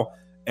well.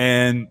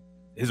 And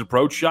his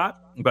approach shot,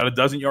 about a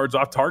dozen yards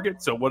off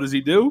target. So what does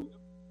he do?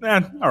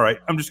 All right,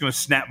 I'm just going to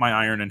snap my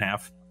iron in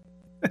half.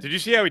 Did you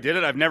see how he did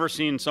it? I've never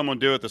seen someone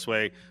do it this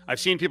way. I've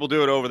seen people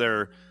do it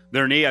over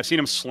their knee. I've seen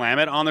him slam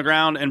it on the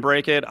ground and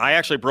break it. I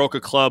actually broke a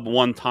club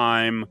one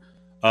time.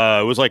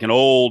 It was like it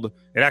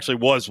actually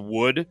was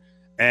wood.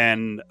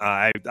 And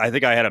I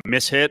think I had a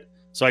mishit.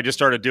 So I just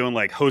started doing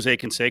like Jose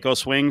Canseco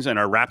swings, and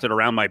I wrapped it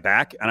around my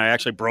back, and I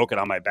actually broke it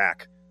on my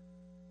back.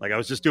 Like, I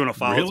was just doing a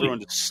follow through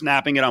and just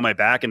snapping it on my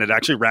back, and it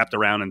actually wrapped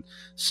around and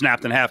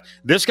snapped in half.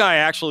 This guy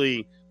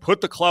actually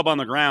put the club on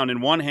the ground in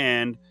one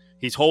hand.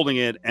 He's holding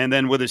it, and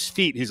then with his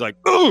feet, he's like,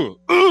 ooh,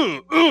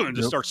 ooh, ooh, and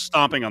just starts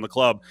stomping on the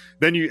club.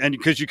 Then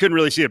because you couldn't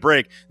really see it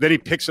break, then he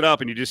picks it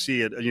up, and you just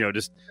see it,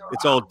 just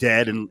it's all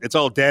dead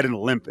and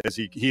limp as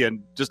he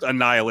had just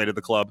annihilated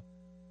the club.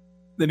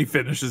 Then he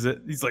finishes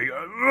it. He's like,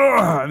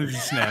 and he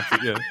snaps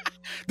it. Yeah.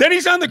 Then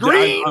he's on the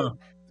green,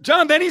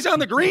 John. Then he's on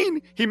the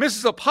green. He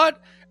misses a putt,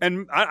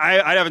 and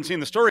I haven't seen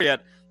the story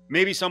yet.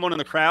 Maybe someone in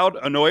the crowd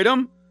annoyed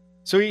him,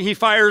 so he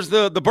fires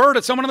the bird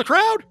at someone in the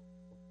crowd.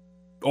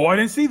 Oh, I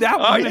didn't see that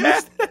one. Oh,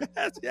 yes.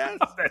 Yes.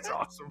 Oh, that's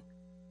awesome.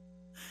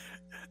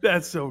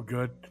 That's so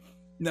good.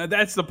 Now,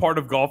 that's the part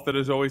of golf that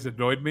has always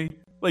annoyed me.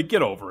 Like,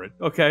 get over it,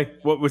 okay?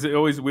 What was it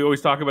always? We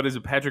always talk about is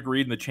it Patrick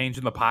Reed and the change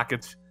in the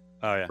pockets.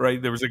 Oh, yeah.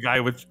 Right? There was a guy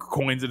with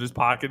coins in his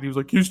pocket. He was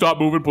like, "Can you stop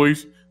moving,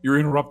 please? You're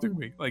interrupting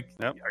me." Like,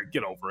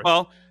 get over it.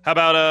 Well, how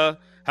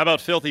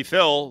about Filthy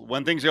Phil?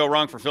 When things go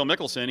wrong for Phil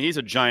Mickelson, he's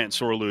a giant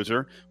sore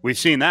loser. We've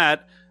seen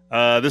that.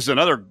 This is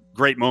another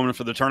great moment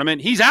for the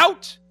tournament. He's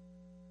out.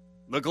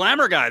 The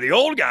glamour guy, the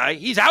old guy,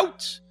 he's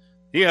out.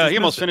 He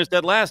almost finished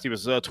dead last. He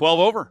was 12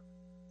 over.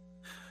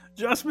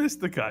 Just missed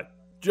the cut.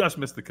 Yeah,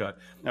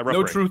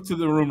 no truth to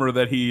the rumor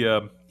that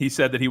he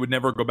said that he would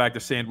never go back to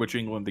Sandwich,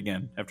 England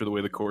again after the way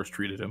the course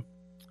treated him.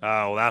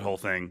 Oh, that whole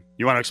thing.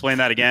 You want to explain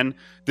that again?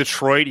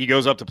 Detroit, he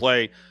goes up to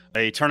play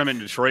a tournament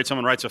in Detroit.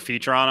 Someone writes a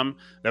feature on him.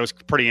 That was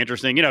pretty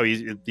interesting.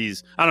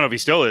 He's I don't know if he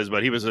still is,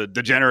 but he was a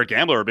degenerate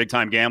gambler, a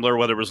big-time gambler,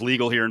 whether it was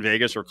legal here in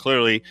Vegas or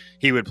clearly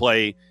he would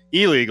play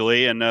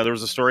illegally. And there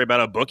was a story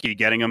about a bookie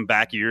getting him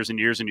back years and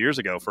years and years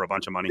ago for a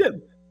bunch of money. Yeah.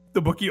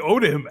 The bookie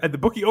owed him, and the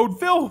bookie owed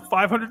Phil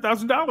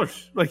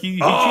 $500,000. Like he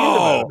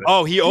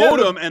cheated he owed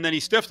him, and then he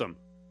stiffed him.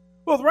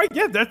 Well, right,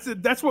 yeah,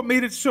 that's what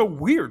made it so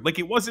weird. Like,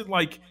 it wasn't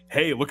like,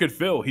 hey, look at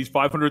Phil, he's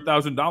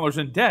 $500,000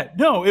 in debt.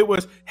 No, it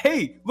was,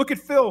 hey, look at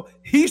Phil,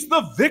 he's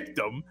the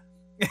victim.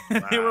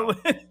 Wow.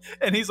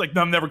 And he's like,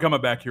 no, I'm never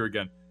coming back here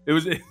again. It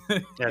was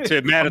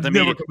mad at the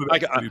media.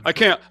 I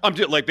can't. I'm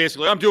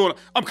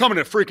coming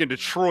to freaking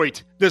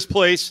Detroit, this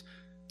place,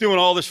 doing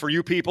all this for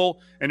you people,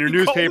 and your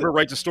newspaper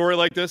writes a story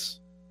like this.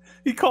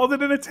 He called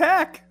it an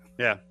attack.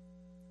 Yeah.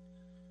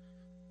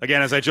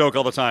 Again, as I joke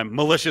all the time,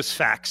 malicious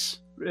facts.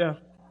 Yeah.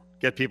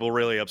 Get people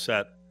really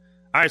upset.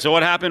 All right, so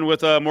what happened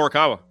with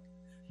Morikawa?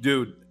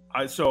 Dude,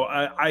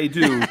 I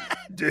do.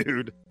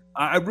 Dude.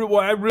 I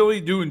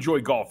really do enjoy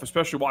golf,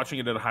 especially watching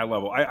it at a high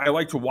level. I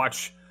like to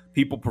watch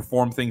people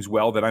perform things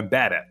well that I'm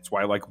bad at. That's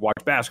why I like to watch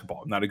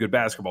basketball. I'm not a good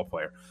basketball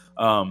player.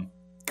 Colin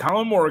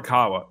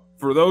Morikawa,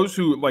 for those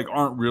who like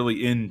aren't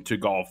really into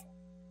golf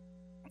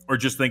or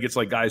just think it's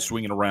like guys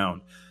swinging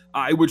around,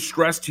 I would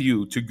stress to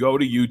you to go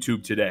to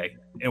YouTube today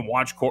and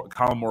watch Colin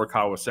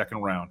Morikawa's second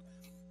round.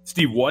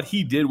 Steve, what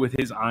he did with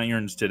his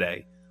irons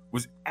today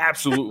was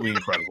absolutely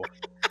incredible.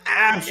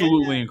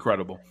 Absolutely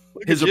incredible.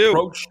 His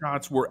approach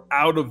shots were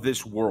out of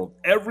this world.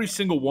 Every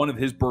single one of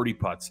his birdie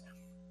putts,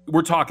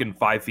 we're talking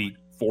 5 feet,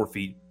 4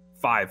 feet,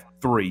 5,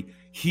 3.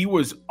 He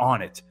was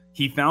on it.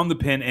 He found the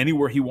pin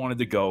anywhere he wanted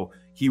to go.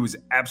 He was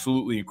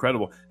absolutely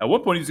incredible. At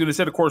one point, he was going to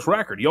set a course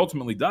record. He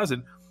ultimately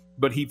doesn't,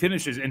 but he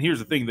finishes. And here's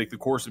the thing, like the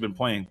course has been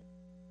playing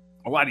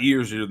a lot of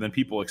years than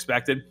people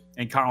expected.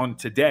 And Colin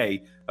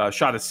today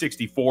shot a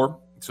 64,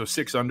 so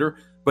 6 under.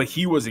 But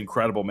he was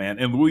incredible, man.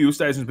 And Louis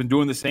Oosthuizen's been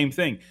doing the same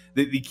thing.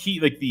 The key,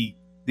 like the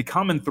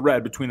common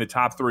thread between the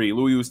top three,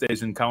 Louis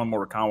Oosthuizen, Colin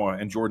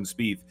Morikawa, and Jordan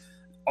Spieth,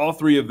 all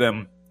three of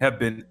them have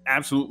been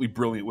absolutely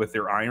brilliant with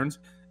their irons,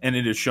 and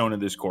it is shown in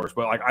this course.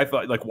 But like I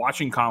thought, like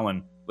watching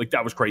Colin, like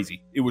that was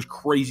crazy. It was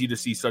crazy to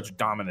see such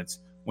dominance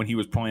when he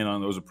was playing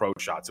on those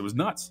approach shots. It was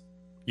nuts.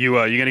 You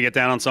going to get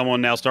down on someone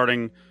now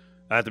starting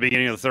at the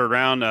beginning of the third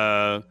round?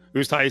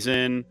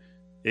 Oosthuizen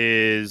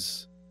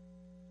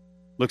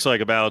looks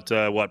like about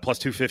plus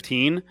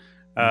 215.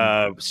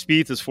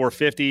 Spieth is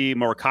 450.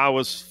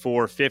 Morikawa's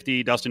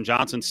 450. Dustin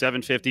Johnson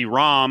 750.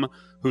 Rahm,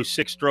 who's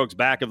 6 strokes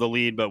back of the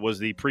lead, but was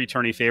the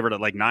pre-tourney favorite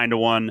at like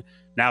 9-1.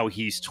 Now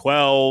he's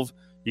 12.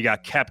 You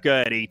got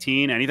Koepka at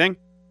 18. Anything?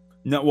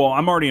 No. Well,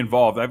 I'm already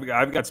involved. I've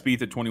got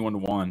Spieth at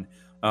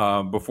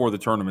 21-1 before the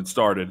tournament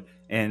started,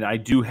 and I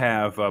do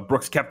have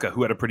Brooks Koepka,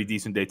 who had a pretty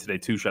decent day today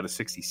too. Shot a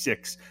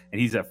 66, and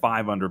he's at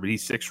 5 under, but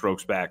he's 6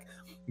 strokes back.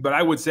 But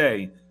I would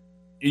say,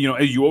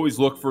 you always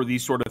look for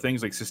these sort of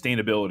things like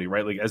sustainability,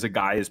 right? Like as a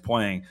guy is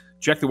playing,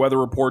 check the weather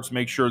reports,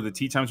 make sure the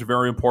tee times are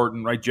very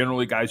important, right?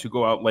 Generally, guys who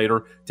go out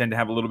later tend to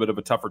have a little bit of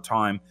a tougher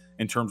time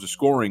in terms of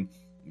scoring.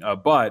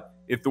 But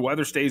if the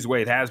weather stays the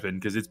way it has been,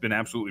 because it's been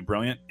absolutely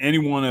brilliant, any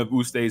one of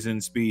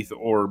Oosthuizen, Spieth,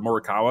 or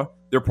Morikawa,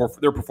 their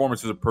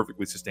performances are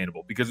perfectly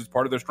sustainable because it's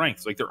part of their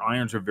strengths. Like their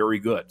irons are very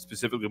good,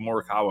 specifically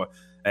Morikawa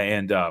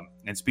and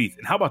Spieth.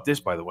 And how about this,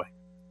 by the way?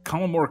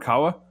 Colin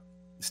Morikawa,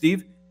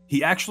 Steve,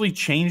 he actually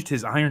changed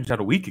his irons out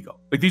a week ago.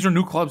 Like these are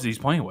new clubs that he's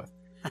playing with.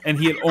 And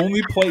he had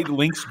only played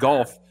links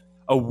golf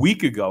a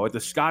week ago at the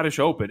Scottish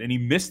Open, and he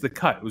missed the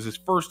cut. It was his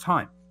first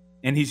time.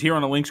 And he's here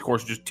on a links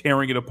course just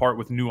tearing it apart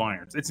with new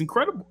irons. It's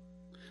incredible.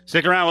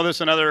 Stick around with us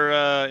another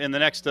in the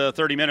next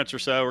 30 minutes or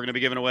so. We're going to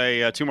be giving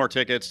away 2 more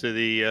tickets to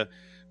the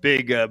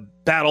big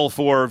battle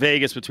for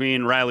Vegas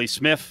between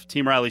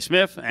Team Riley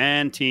Smith,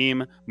 and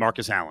Team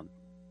Marcus Allen.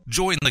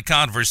 Join the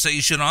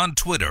conversation on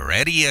Twitter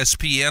at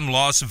ESPN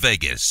Las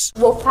Vegas.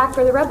 Wolfpack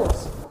for the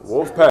Rebels.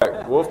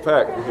 Wolfpack.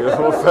 Yeah,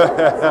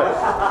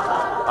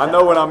 Wolfpack. I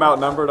know when I'm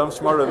outnumbered. I'm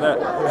smarter than that.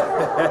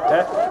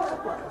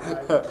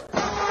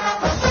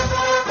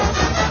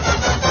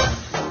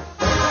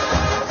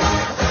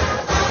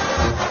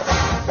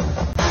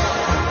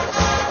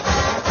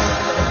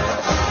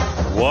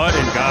 What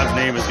in God's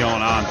name is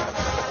going on?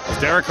 Does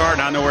Derek Carr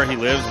not know where he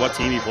lives, what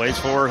team he plays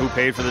for, who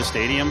paid for this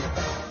stadium?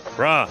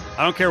 Bruh,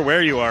 I don't care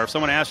where you are. If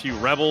someone asks you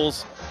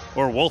Rebels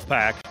or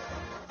Wolfpack,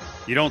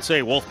 you don't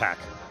say Wolfpack.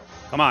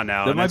 Come on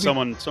now. And then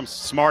some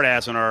smart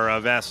ass in our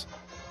vast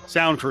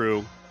sound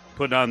crew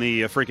putting on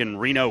the freaking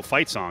Reno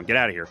fight song. Get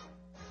out of here.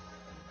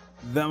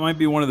 That might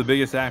be one of the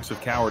biggest acts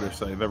of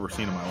cowardice I've ever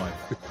seen in my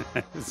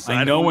life.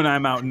 I know when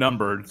I'm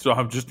outnumbered, so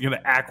I'm just going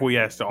to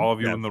acquiesce to all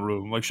of you in the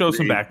room. Like, show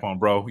some backbone,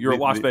 bro. You're a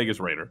Las Vegas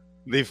Raider.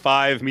 The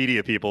 5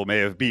 media people may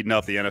have beaten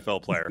up the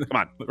NFL player.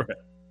 Come on. Right.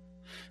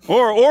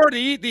 Or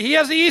he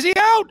has the easy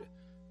out.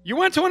 You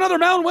went to another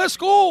Mountain West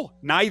school.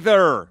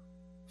 Neither.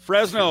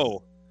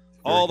 Fresno.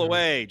 All the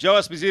way. Joe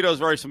Esposito is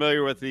very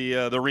familiar with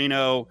the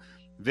Reno,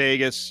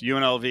 Vegas,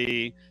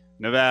 UNLV,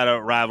 Nevada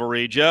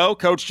rivalry.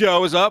 Coach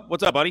Joe is up.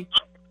 What's up, buddy?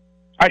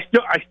 I'm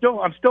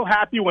still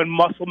happy when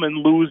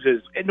Musselman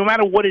loses, and no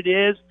matter what it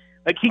is.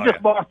 Like he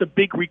just lost a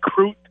big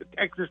recruit to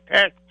Texas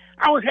Tech.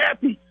 I was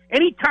happy.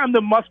 Anytime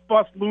the Muss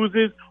Bus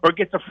loses or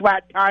gets a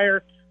flat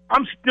tire,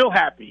 I'm still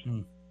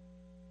happy.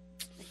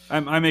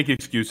 I make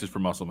excuses for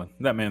Musselman.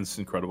 That man's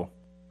incredible.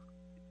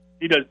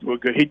 He does do a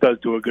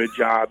good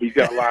job. He's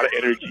got a lot of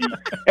energy.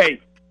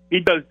 Hey,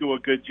 he does do a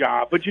good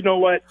job. But you know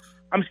what?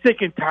 I'm sick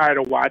and tired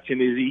of watching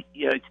his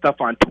stuff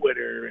on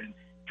Twitter and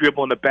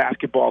dribbling the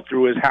basketball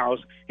through his house.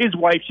 His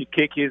wife should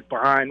kick his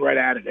behind right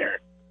out of there.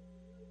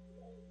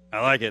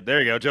 I like it. There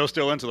you go. Joe's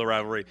still into the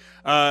rivalry.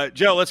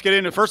 Joe, let's get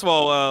into, first of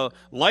all,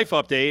 life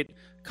update.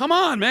 Come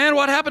on, man.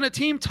 What happened to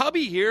Team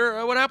Tubby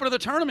here? What happened to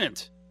the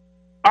tournament?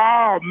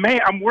 Oh, man,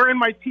 I'm wearing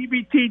my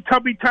TBT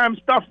Tubby Time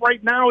stuff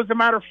right now, as a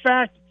matter of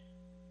fact.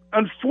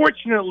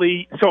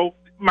 Unfortunately, so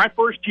my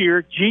first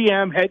year,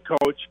 GM, head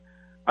coach,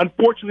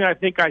 unfortunately, I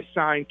think I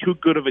signed too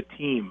good of a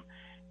team.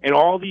 And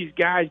all these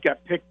guys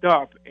got picked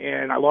up,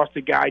 and I lost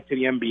a guy to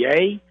the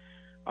NBA.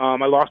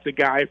 I lost a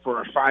guy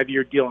for a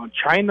 5-year deal in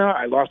China.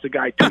 I lost a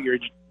guy 2-year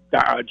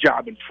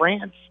job in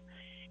France.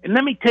 And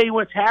let me tell you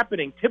what's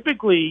happening.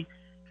 Typically,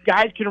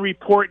 guys can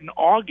report in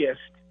August,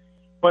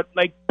 but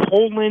like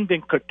Poland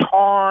and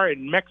Qatar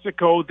and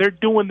Mexico, they're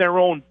doing their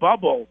own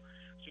bubble.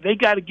 So they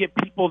got to get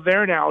people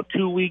there now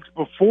 2 weeks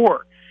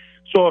before.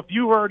 So if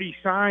you already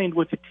signed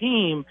with the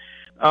team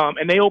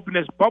and they open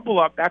this bubble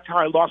up, that's how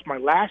I lost my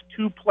last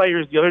 2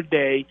 players the other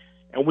day,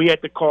 and we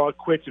had to call it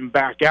quits and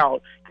back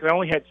out because I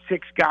only had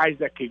 6 guys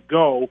that could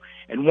go,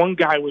 and 1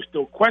 guy was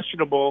still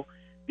questionable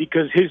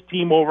because his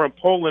team over in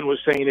Poland was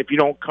saying, if you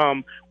don't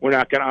come, we're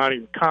not going to honor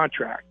your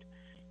contract.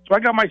 So I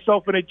got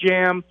myself in a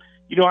jam.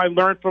 You know, I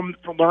learned from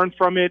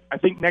it. I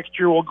think next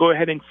year we'll go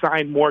ahead and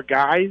sign more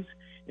guys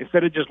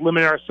instead of just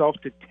limiting ourselves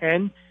to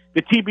 10.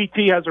 The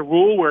TBT has a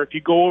rule where if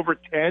you go over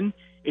 10,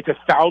 it's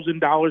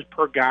 $1,000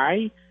 per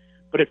guy,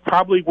 but it's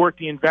probably worth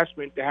the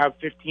investment to have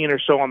 15 or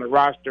so on the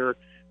roster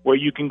where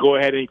you can go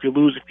ahead and if you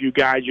lose a few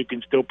guys, you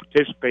can still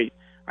participate.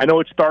 I know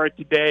it started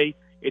today.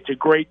 It's a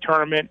great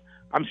tournament.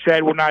 I'm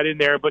sad we're not in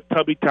there, but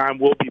Tubby Time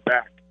will be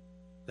back.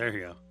 There you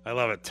go. I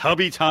love it.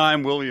 Tubby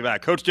Time will be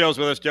back. Coach Joe's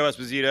with us, Joe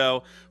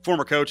Esposito,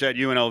 former coach at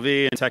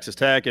UNLV and Texas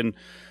Tech and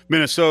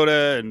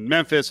Minnesota and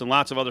Memphis and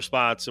lots of other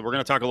spots. So we're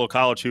going to talk a little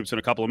college hoops in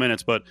a couple of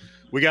minutes, but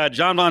we got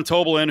John Von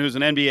Tobel in, who's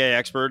an NBA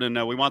expert,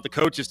 and we want the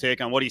coach's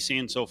take on what he's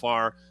seen so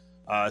far,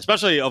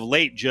 especially of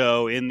late,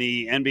 Joe, in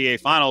the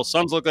NBA Finals.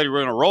 Suns looked like they were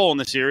going to roll in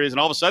the series, and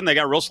all of a sudden they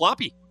got real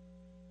sloppy.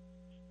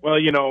 Well,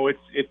 you know, it's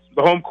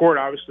the home court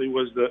obviously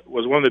was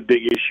one of the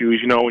big issues.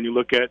 You know, when you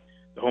look at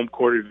the home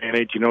court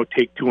advantage, you know,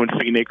 take 2 in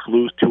Phoenix,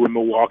 lose 2 in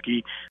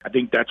Milwaukee. I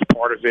think that's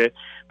part of it.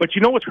 But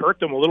you know what's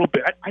hurt them a little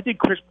bit? I think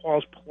Chris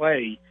Paul's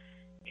play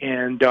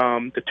and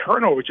the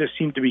turnovers just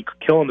seem to be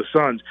killing the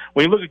Suns.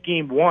 When you look at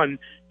Game 1,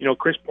 you know,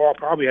 Chris Paul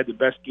probably had the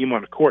best game on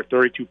the court,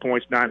 32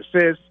 points, 9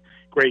 assists,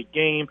 great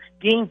game.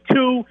 Game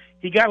 2,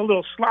 he got a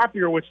little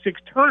sloppier with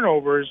 6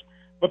 turnovers,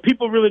 but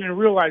people really didn't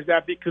realize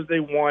that because they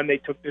won. They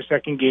took their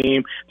second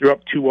game. They're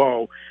up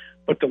 2-0.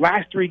 But the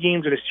last 3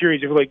 games of the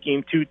series, if you like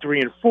Game 2,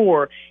 3, and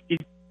 4, he's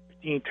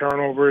 15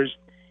 turnovers.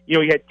 You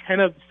know, he had 10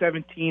 of the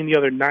 17 the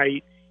other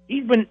night.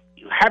 He's been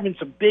having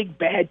some big,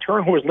 bad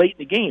turnovers late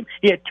in the game.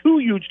 He had 2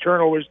 huge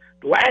turnovers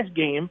the last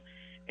game.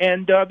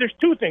 And there's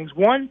 2 things.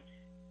 One,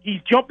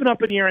 he's jumping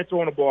up in the air and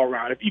throwing the ball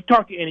around. If you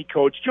talk to any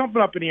coach,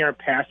 jumping up in the air and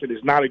passing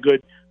is not a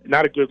good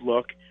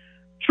look.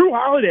 Drew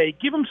Holiday,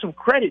 give him some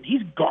credit.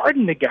 He's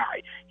guarding the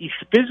guy. He's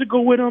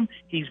physical with him.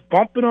 He's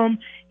bumping him.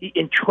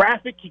 In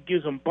traffic, he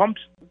gives him bumps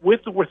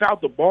with or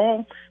without the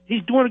ball.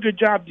 He's doing a good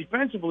job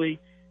defensively.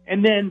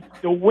 And then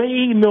the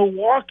way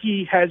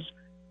Milwaukee has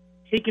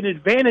taken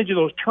advantage of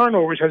those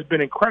turnovers has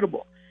been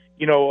incredible.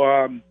 You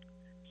know,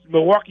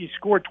 Milwaukee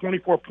scored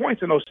 24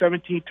 points in those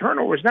 17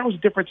 turnovers. That was the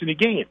difference in the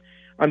game.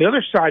 On the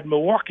other side,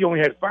 Milwaukee only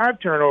had 5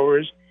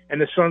 turnovers, and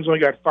the Suns only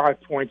got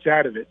 5 points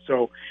out of it.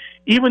 So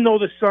even though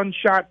the Suns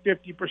shot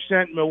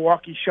 50%,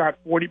 Milwaukee shot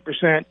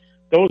 40%,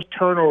 those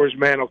turnovers,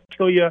 man, will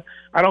kill you.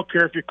 I don't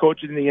care if you're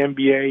coaching in the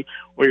NBA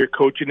or you're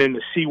coaching in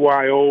the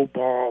CYO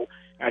ball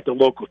at the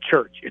local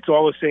church. It's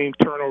all the same.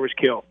 Turnovers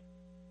kill.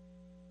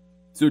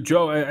 So,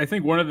 Joe, I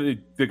think one of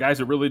the guys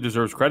that really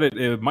deserves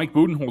credit, Mike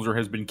Budenholzer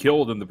has been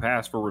killed in the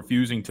past for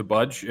refusing to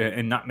budge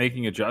and not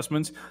making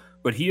adjustments,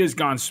 but he has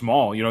gone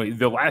small. You know,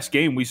 the last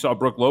game we saw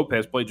Brook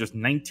Lopez play just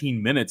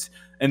 19 minutes,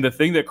 and the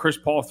thing that Chris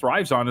Paul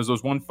thrives on is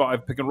those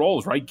 1-5 pick and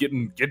rolls, right?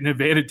 Getting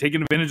advantage,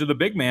 taking advantage of the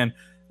big man.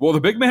 Well,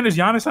 the big man is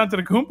Giannis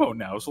Antetokounmpo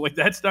now, so like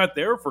that's not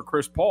there for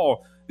Chris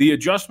Paul. The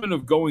adjustment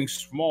of going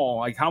small,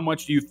 like how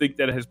much do you think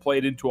that has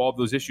played into all of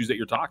those issues that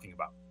you're talking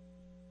about?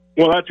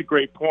 Well, that's a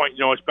great point. You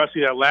know,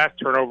 especially that last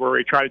turnover where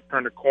he tried to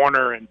turn the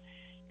corner, and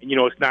you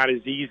know it's not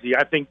as easy.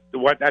 I think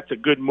that's a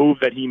good move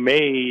that he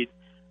made.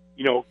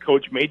 You know,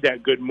 Coach made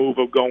that good move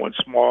of going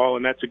small,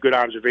 and that's a good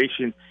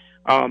observation.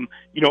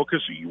 You know,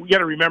 because you got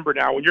to remember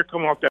now when you're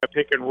coming off that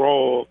pick and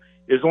roll,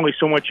 there's only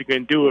so much you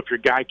can do if your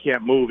guy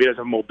can't move. He doesn't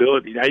have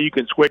mobility. Now you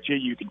can switch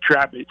it, you can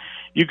trap it,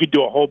 you could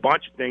do a whole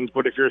bunch of things.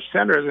 But if your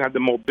center doesn't have the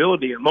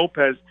mobility, and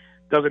Lopez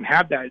doesn't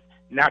have that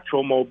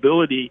natural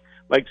mobility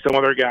like some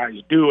other guys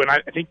do, and I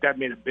think that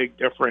made a big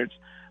difference.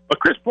 But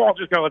Chris Paul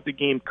just got to let the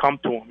game come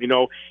to him. You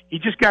know, he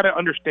just got to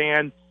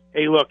understand,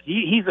 hey, look,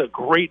 he's a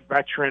great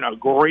veteran, a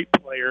great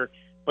player,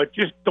 but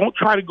just don't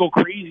try to go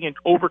crazy and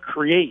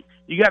overcreate.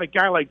 You got a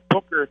guy like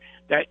Booker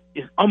that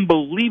is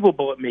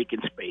unbelievable at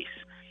making space.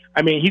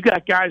 I mean, you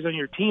got guys on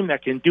your team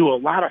that can do a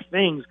lot of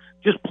things.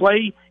 Just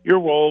play your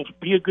roles,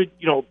 be a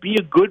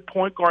good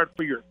point guard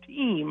for your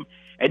team,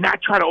 and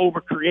not try to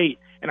overcreate.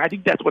 And I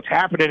think that's what's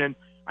happening. And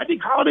I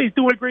think Holiday's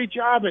doing a great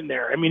job in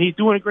there. I mean, he's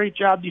doing a great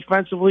job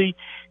defensively.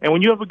 And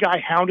when you have a guy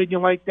hounding you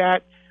like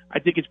that, I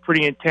think it's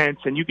pretty intense.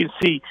 And you can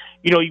see,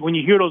 when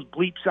you hear those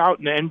bleeps out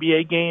in the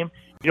NBA game,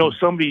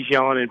 somebody's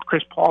yelling, and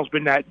Chris Paul's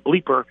been that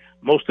bleeper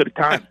most of the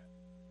time.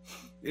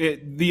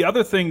 The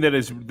other thing that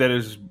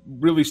is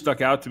really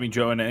stuck out to me,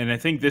 Joe, and I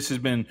think this has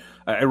been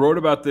 – I wrote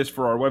about this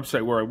for our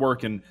website where I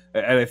work, and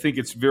I think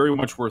it's very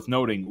much worth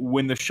noting.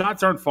 When the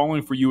shots aren't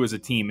falling for you as a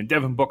team, and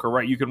Devin Booker,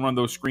 right, you can run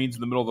those screens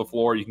in the middle of the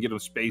floor, you can get them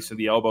space in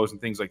the elbows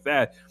and things like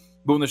that.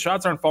 But when the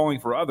shots aren't falling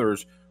for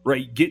others,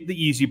 right, get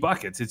the easy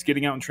buckets. It's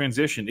getting out in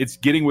transition. It's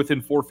getting within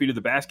 4 feet of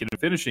the basket and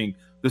finishing.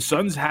 The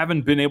Suns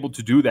haven't been able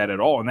to do that at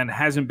all, and that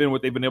hasn't been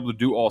what they've been able to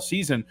do all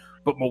season.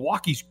 But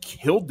Milwaukee's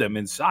killed them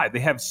inside. They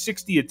have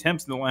 60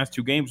 attempts in the last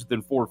 2 games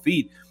within 4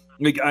 feet.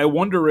 Like, I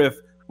wonder if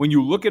when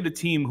you look at a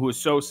team who is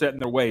so set in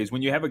their ways,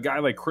 when you have a guy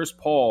like Chris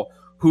Paul,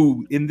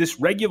 who in this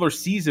regular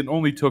season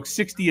only took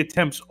 60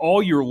 attempts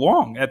all year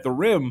long at the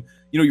rim,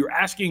 you're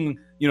asking,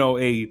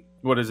 a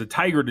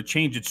Tiger to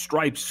change its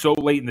stripes so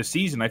late in the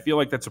season. I feel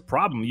like that's a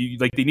problem.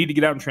 They need to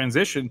get out in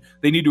transition.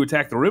 They need to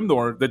attack the rim,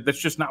 though. That's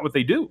just not what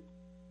they do.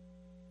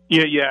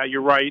 Yeah,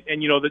 you're right.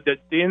 And,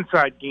 the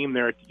inside game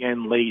there at the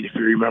end late, if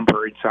you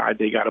remember inside,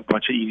 they got a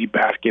bunch of easy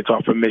baskets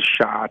off of missed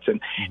shots,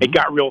 and it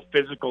got real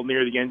physical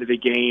near the end of the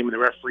game, and the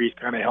referees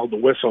kind of held the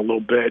whistle a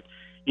little bit.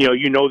 The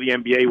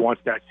NBA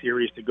wants that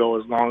series to go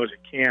as long as it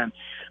can.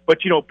 But,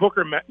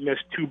 Booker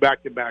missed 2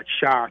 back-to-back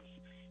shots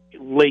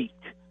late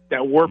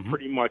that were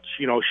pretty much,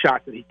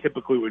 shots that he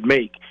typically would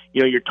make.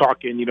 You're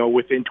talking,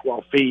 within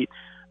 12 feet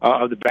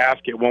of the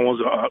basket. One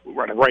was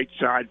on the right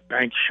side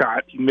bank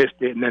shot. He missed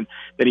it, and then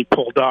he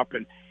pulled up,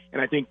 and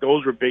I think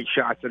those were big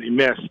shots that he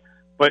missed.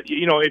 But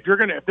if they're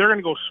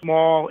gonna go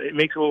small, it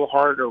makes it a little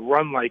harder to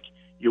run like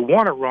you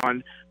want to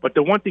run. But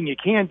the one thing you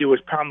can do is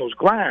pound those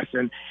glass,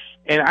 and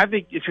I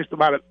think it's just a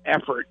lot of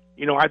effort.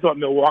 I thought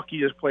Milwaukee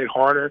just played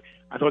harder.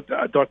 I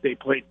thought they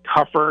played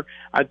tougher.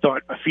 I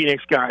thought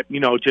Phoenix got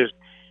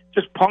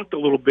just punked a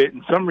little bit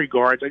in some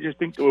regards. I just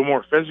think they were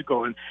more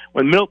physical. And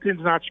when Middleton's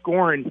not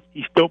scoring,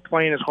 he's still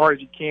playing as hard as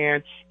he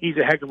can. He's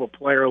a heck of a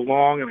player,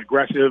 long and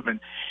aggressive.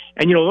 And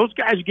those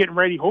guys are getting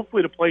ready,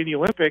 hopefully, to play in the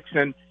Olympics.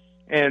 And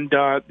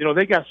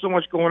they got so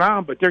much going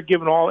on, but they're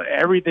giving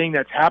everything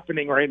that's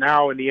happening right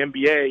now in the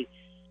NBA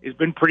has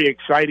been pretty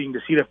exciting to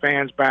see the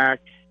fans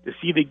back, to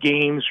see the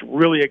games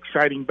really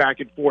exciting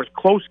back and forth,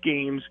 close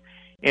games.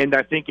 And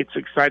I think it's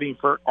exciting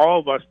for all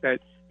of us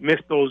that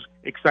missed those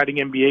exciting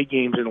NBA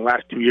games in the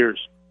last 2 years.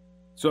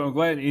 So I'm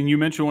glad, and you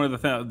mentioned one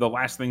of the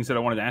last things that I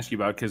wanted to ask you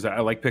about, because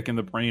I like picking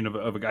the brain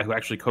of a guy who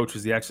actually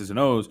coaches the X's and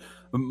O's.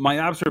 My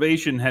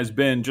observation has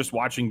been, just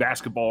watching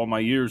basketball all my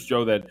years,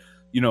 Joe, that,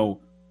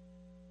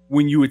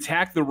 when you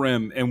attack the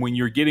rim and when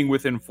you're getting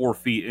within 4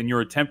 feet and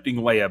you're attempting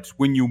layups,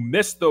 when you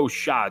miss those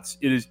shots,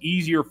 it is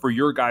easier for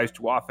your guys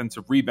to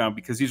offensive rebound,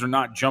 because these are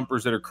not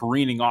jumpers that are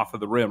careening off of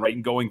the rim, right,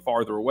 and going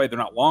farther away. They're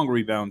not long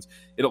rebounds.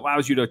 It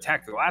allows you to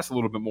attack the glass a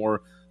little bit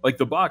more. Like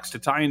the Bucks, to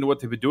tie into what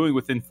they've been doing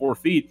within 4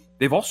 feet,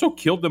 they've also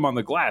killed them on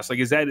the glass. Like,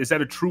 is that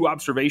a true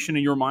observation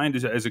in your mind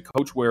as a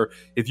coach, where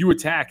if you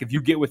attack, if you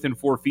get within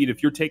 4 feet,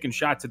 if you're taking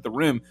shots at the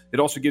rim,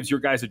 it also gives your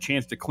guys a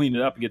chance to clean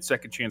it up and get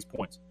second chance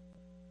points?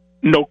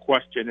 No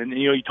question. And,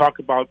 you talk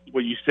about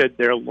what you said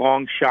there,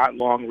 long shot,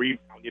 long rebound.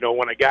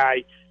 When a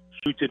guy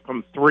shoots it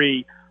from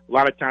 3, a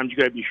lot of times you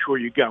got to be sure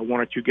you got 1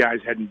 or 2 guys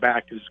heading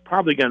back, because it's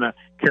probably going to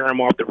carry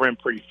him off the rim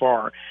pretty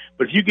far.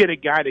 But if you get a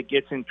guy that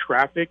gets in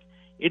traffic,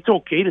 it's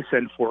okay to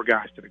send 4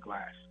 guys to the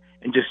glass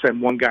and just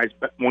send one guy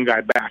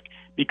back,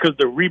 because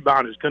the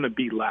rebound is going to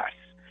be less.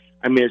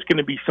 I mean, it's going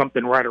to be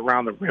something right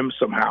around the rim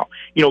somehow.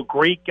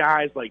 Great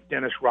guys like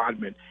Dennis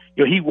Rodman.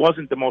 He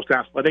wasn't the most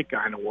athletic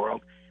guy in the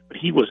world, but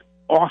he was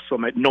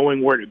awesome at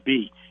knowing where to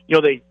be.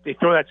 They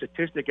throw that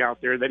statistic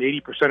out there that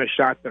 80% of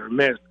shots that are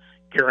missed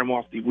carry them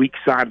off the weak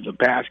side of the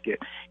basket.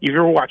 If you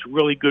ever watch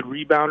really good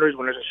rebounders,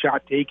 when there's a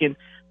shot taken,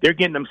 they're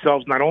getting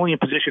themselves not only in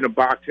position to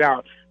box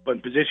out, but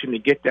in position to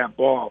get that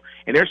ball.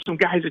 And there's some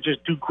guys that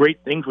just do great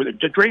things with it.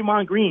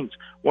 Draymond Green's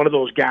one of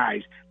those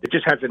guys that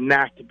just has a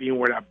knack to being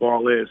where that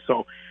ball is.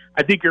 So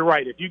I think you're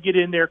right. If you get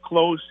in there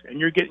close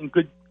and you're getting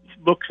good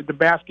looks at the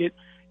basket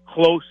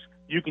close,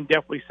 you can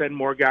definitely send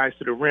more guys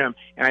to the rim.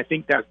 And I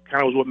think that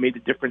kind of was what made the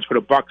difference for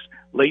the Bucks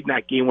late in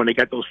that game when they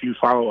got those few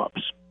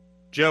follow-ups.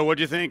 Joe, what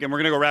do you think? And we're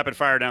going to go rapid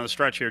fire down the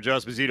stretch here. Joe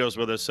Esposito's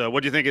with us.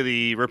 What do you think of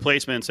the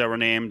replacements that were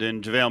named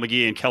in JaVale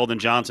McGee and Keldon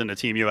Johnson to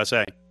Team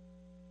USA?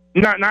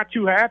 Not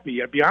too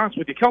happy, I'll be honest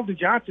with you. Keldon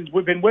Johnson's,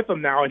 we've been with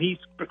him now, and he's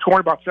scoring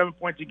about 7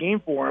 points a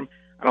game for him.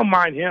 I don't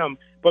mind him.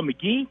 But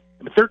McGee,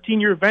 in a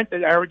 13-year event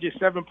that averages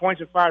 7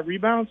 points and 5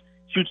 rebounds,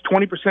 shoots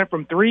 20%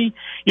 from 3.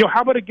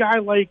 How about a guy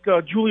like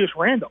Julius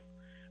Randle?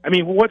 I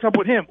mean, what's up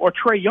with him? Or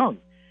Trae Young?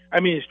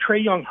 I mean, is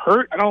Trae Young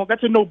hurt?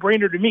 That's a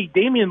no-brainer to me.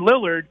 Damian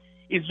Lillard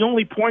is the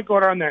only point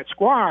guard on that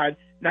squad.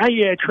 Now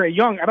you add Trae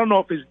Young. I don't know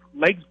if his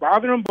legs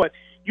bother him, but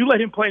you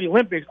let him play in the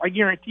Olympics, I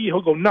guarantee you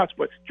he'll go nuts.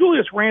 But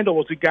Julius Randle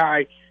was a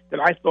guy that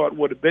I thought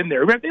would have been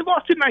there. They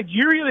lost to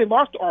Nigeria. They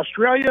lost to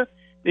Australia.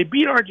 They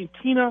beat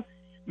Argentina.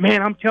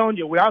 Man, I'm telling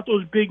you, without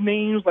those big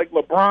names like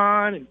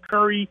LeBron and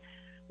Curry,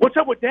 what's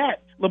up with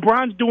that?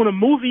 LeBron's doing a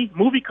movie.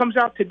 Movie comes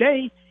out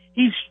today.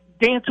 He's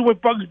dancing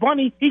with Bugs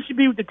Bunny. He should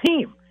be with the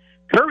team.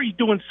 Curry's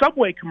doing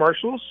Subway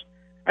commercials.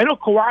 I know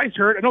Kawhi's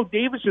hurt. I know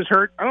Davis is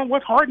hurt. I don't know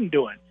what's Harden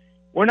doing.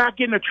 We're not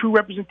getting a true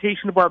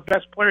representation of our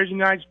best players in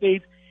the United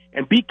States.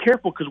 And be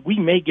careful because we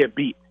may get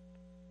beat.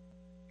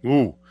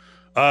 Ooh.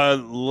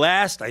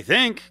 Last, I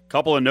think,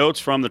 couple of notes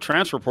from the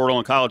transfer portal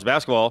in college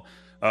basketball.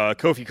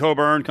 Kofi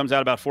Cockburn comes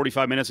out about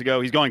 45 minutes ago.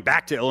 He's going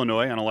back to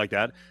Illinois. I don't like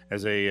that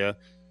as a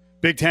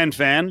Big Ten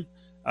fan.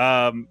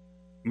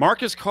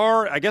 Marcus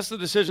Carr, I guess the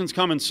decision's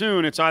coming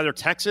soon. It's either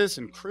Texas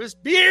and Chris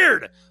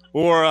Beard,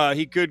 or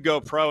he could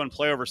go pro and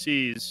play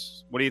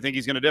overseas. What do you think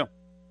he's going to do?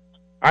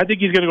 I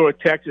think he's going to go to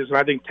Texas, and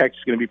I think Texas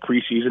is going to be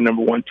preseason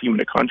number 1 team in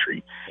the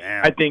country.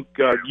 Damn. I think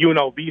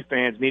UNLV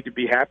fans need to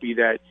be happy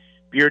that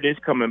Beard is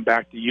coming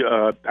back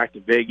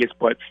to Vegas,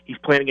 but he's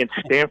playing against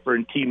Stanford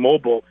and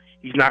T-Mobile.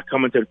 He's not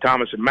coming to the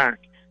Thomas and Mack,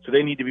 so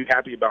they need to be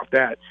happy about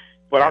that.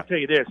 But I'll tell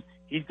you this,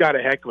 he's got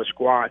a heck of a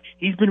squad.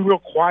 He's been real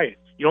quiet.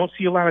 You don't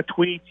see a lot of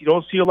tweets. You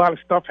don't see a lot of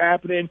stuff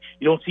happening.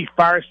 You don't see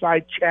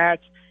fireside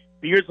chats.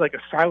 Beard's like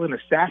a silent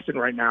assassin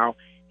right now.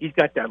 He's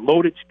got that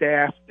loaded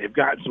staff. They've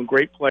gotten some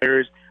great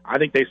players. I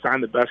think they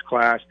signed the best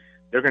class.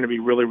 They're going to be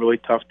really, really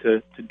tough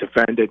to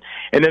defend it.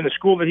 And then the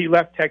school that he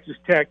left, Texas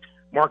Tech,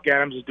 Mark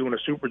Adams is doing a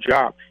super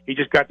job. He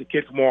just got the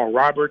kid from Oral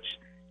Roberts,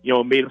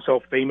 made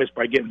himself famous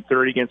by getting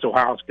 30 against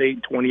Ohio State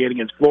and 28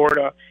 against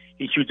Florida.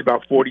 He shoots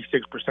about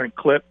 46%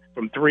 clip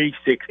from 3,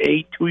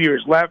 6'8", 2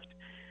 years left.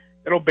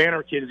 That old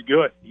Banner kid is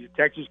good. He's a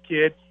Texas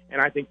kid,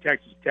 and I think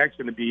Texas Tech's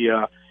going to be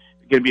a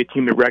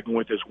team to reckon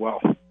with as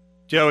well.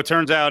 Joe, it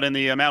turns out in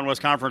the Mountain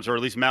West Conference, or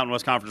at least Mountain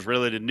West Conference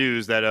related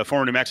news, that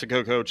former New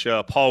Mexico coach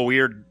Paul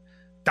Weir,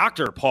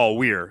 Dr. Paul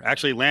Weir,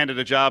 actually landed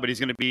a job, and he's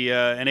going to be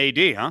an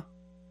AD, huh?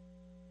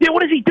 Yeah,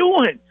 what is he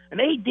doing? An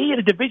AD at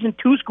a Division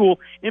II school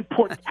in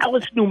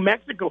Portales, New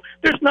Mexico.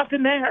 There's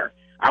nothing there.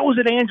 I was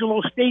at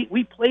Angelo State.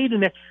 We played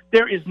in there.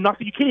 There is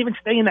nothing. You can't even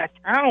stay in that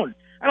town.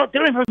 They don't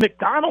even have a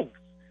McDonald's.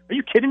 Are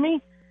you kidding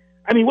me?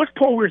 I mean, what's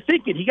Paul Weir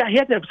thinking? He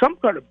had to have some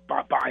kind of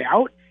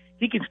buyout.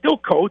 He can still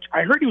coach.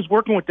 I heard he was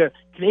working with the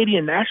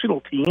Canadian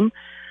national team.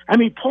 I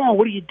mean, Paul,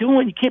 what are you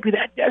doing? You can't be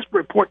that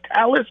desperate.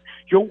 Portales,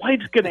 your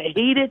wife's going to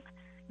hate it.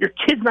 Your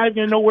kid's not even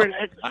going to know where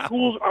the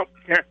schools are.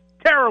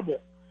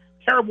 Terrible.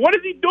 Terrible. What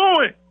is he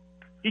doing?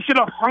 He should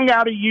have hung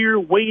out a year,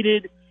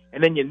 waited,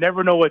 and then you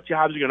never know what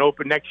jobs are going to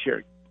open next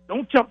year.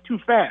 Don't jump too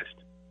fast.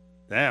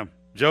 Damn.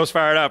 Joe's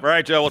fired up. All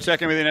right, Joe, we'll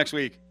check in with you next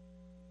week.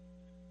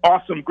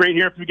 Awesome. Great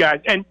hearing from you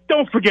guys. And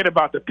don't forget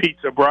about the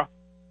pizza, bro.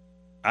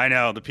 I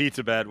know, the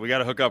pizza bet. We got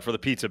to hook up for the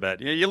pizza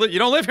bet. You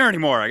don't live here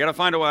anymore. I got to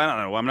find a way. I don't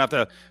know. I'm going to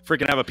have to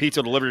freaking have a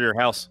pizza delivered to your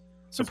house.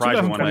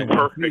 Surprise you one night.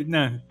 Perfect.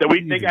 No,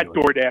 they got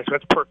DoorDash.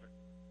 That's perfect.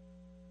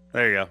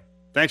 There you go.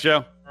 Thanks,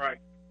 Joe. All right.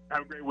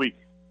 Have a great week.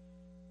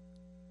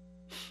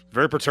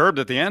 Very perturbed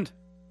at the end.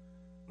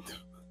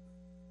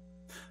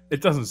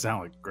 It doesn't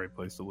sound like a great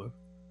place to live.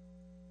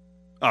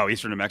 Oh,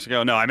 Eastern New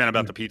Mexico? No, I meant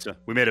about the pizza.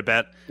 We made a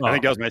bet. Oh. I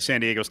think that was my San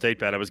Diego State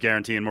bet. I was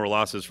guaranteeing more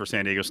losses for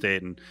San Diego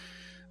State, and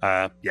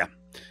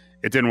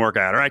it didn't work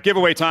out. All right,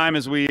 giveaway time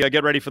as we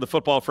get ready for the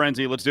football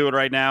frenzy. Let's do it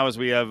right now as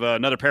we have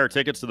another pair of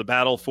tickets to the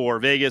Battle for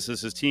Vegas.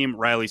 This is Team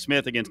Riley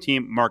Smith against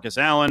Team Marcus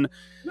Allen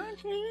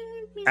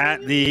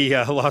at the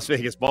Las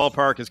Vegas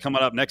Ballpark. Is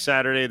coming up next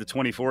Saturday, the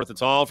 24th.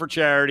 It's all for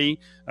charity.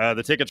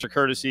 The tickets are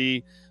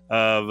courtesy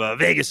of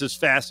Vegas's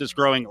fastest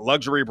growing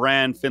luxury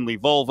brand, Findlay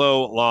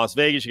Volvo, Las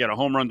Vegas. You got a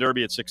home run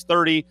derby at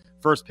 6:30,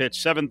 first pitch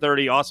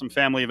 7:30, awesome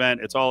family event.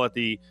 It's all at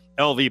the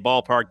LV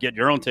Ballpark. Get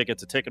your own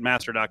tickets at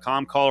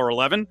Ticketmaster.com. Caller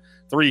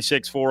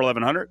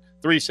 11-364-1100.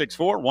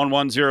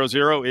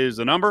 364-1100 is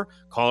the number.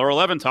 Caller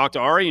 11, talk to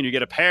Ari, and you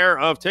get a pair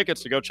of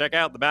tickets to go check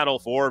out the Battle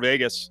for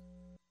Vegas.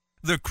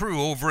 The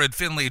crew over at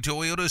Findlay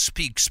Toyota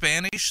speak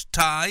Spanish,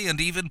 Thai,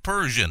 and even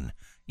Persian.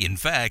 In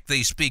fact,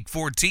 they speak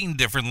 14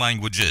 different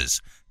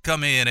languages.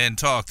 Come in and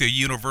talk the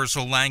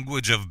universal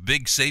language of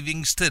big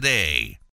savings today.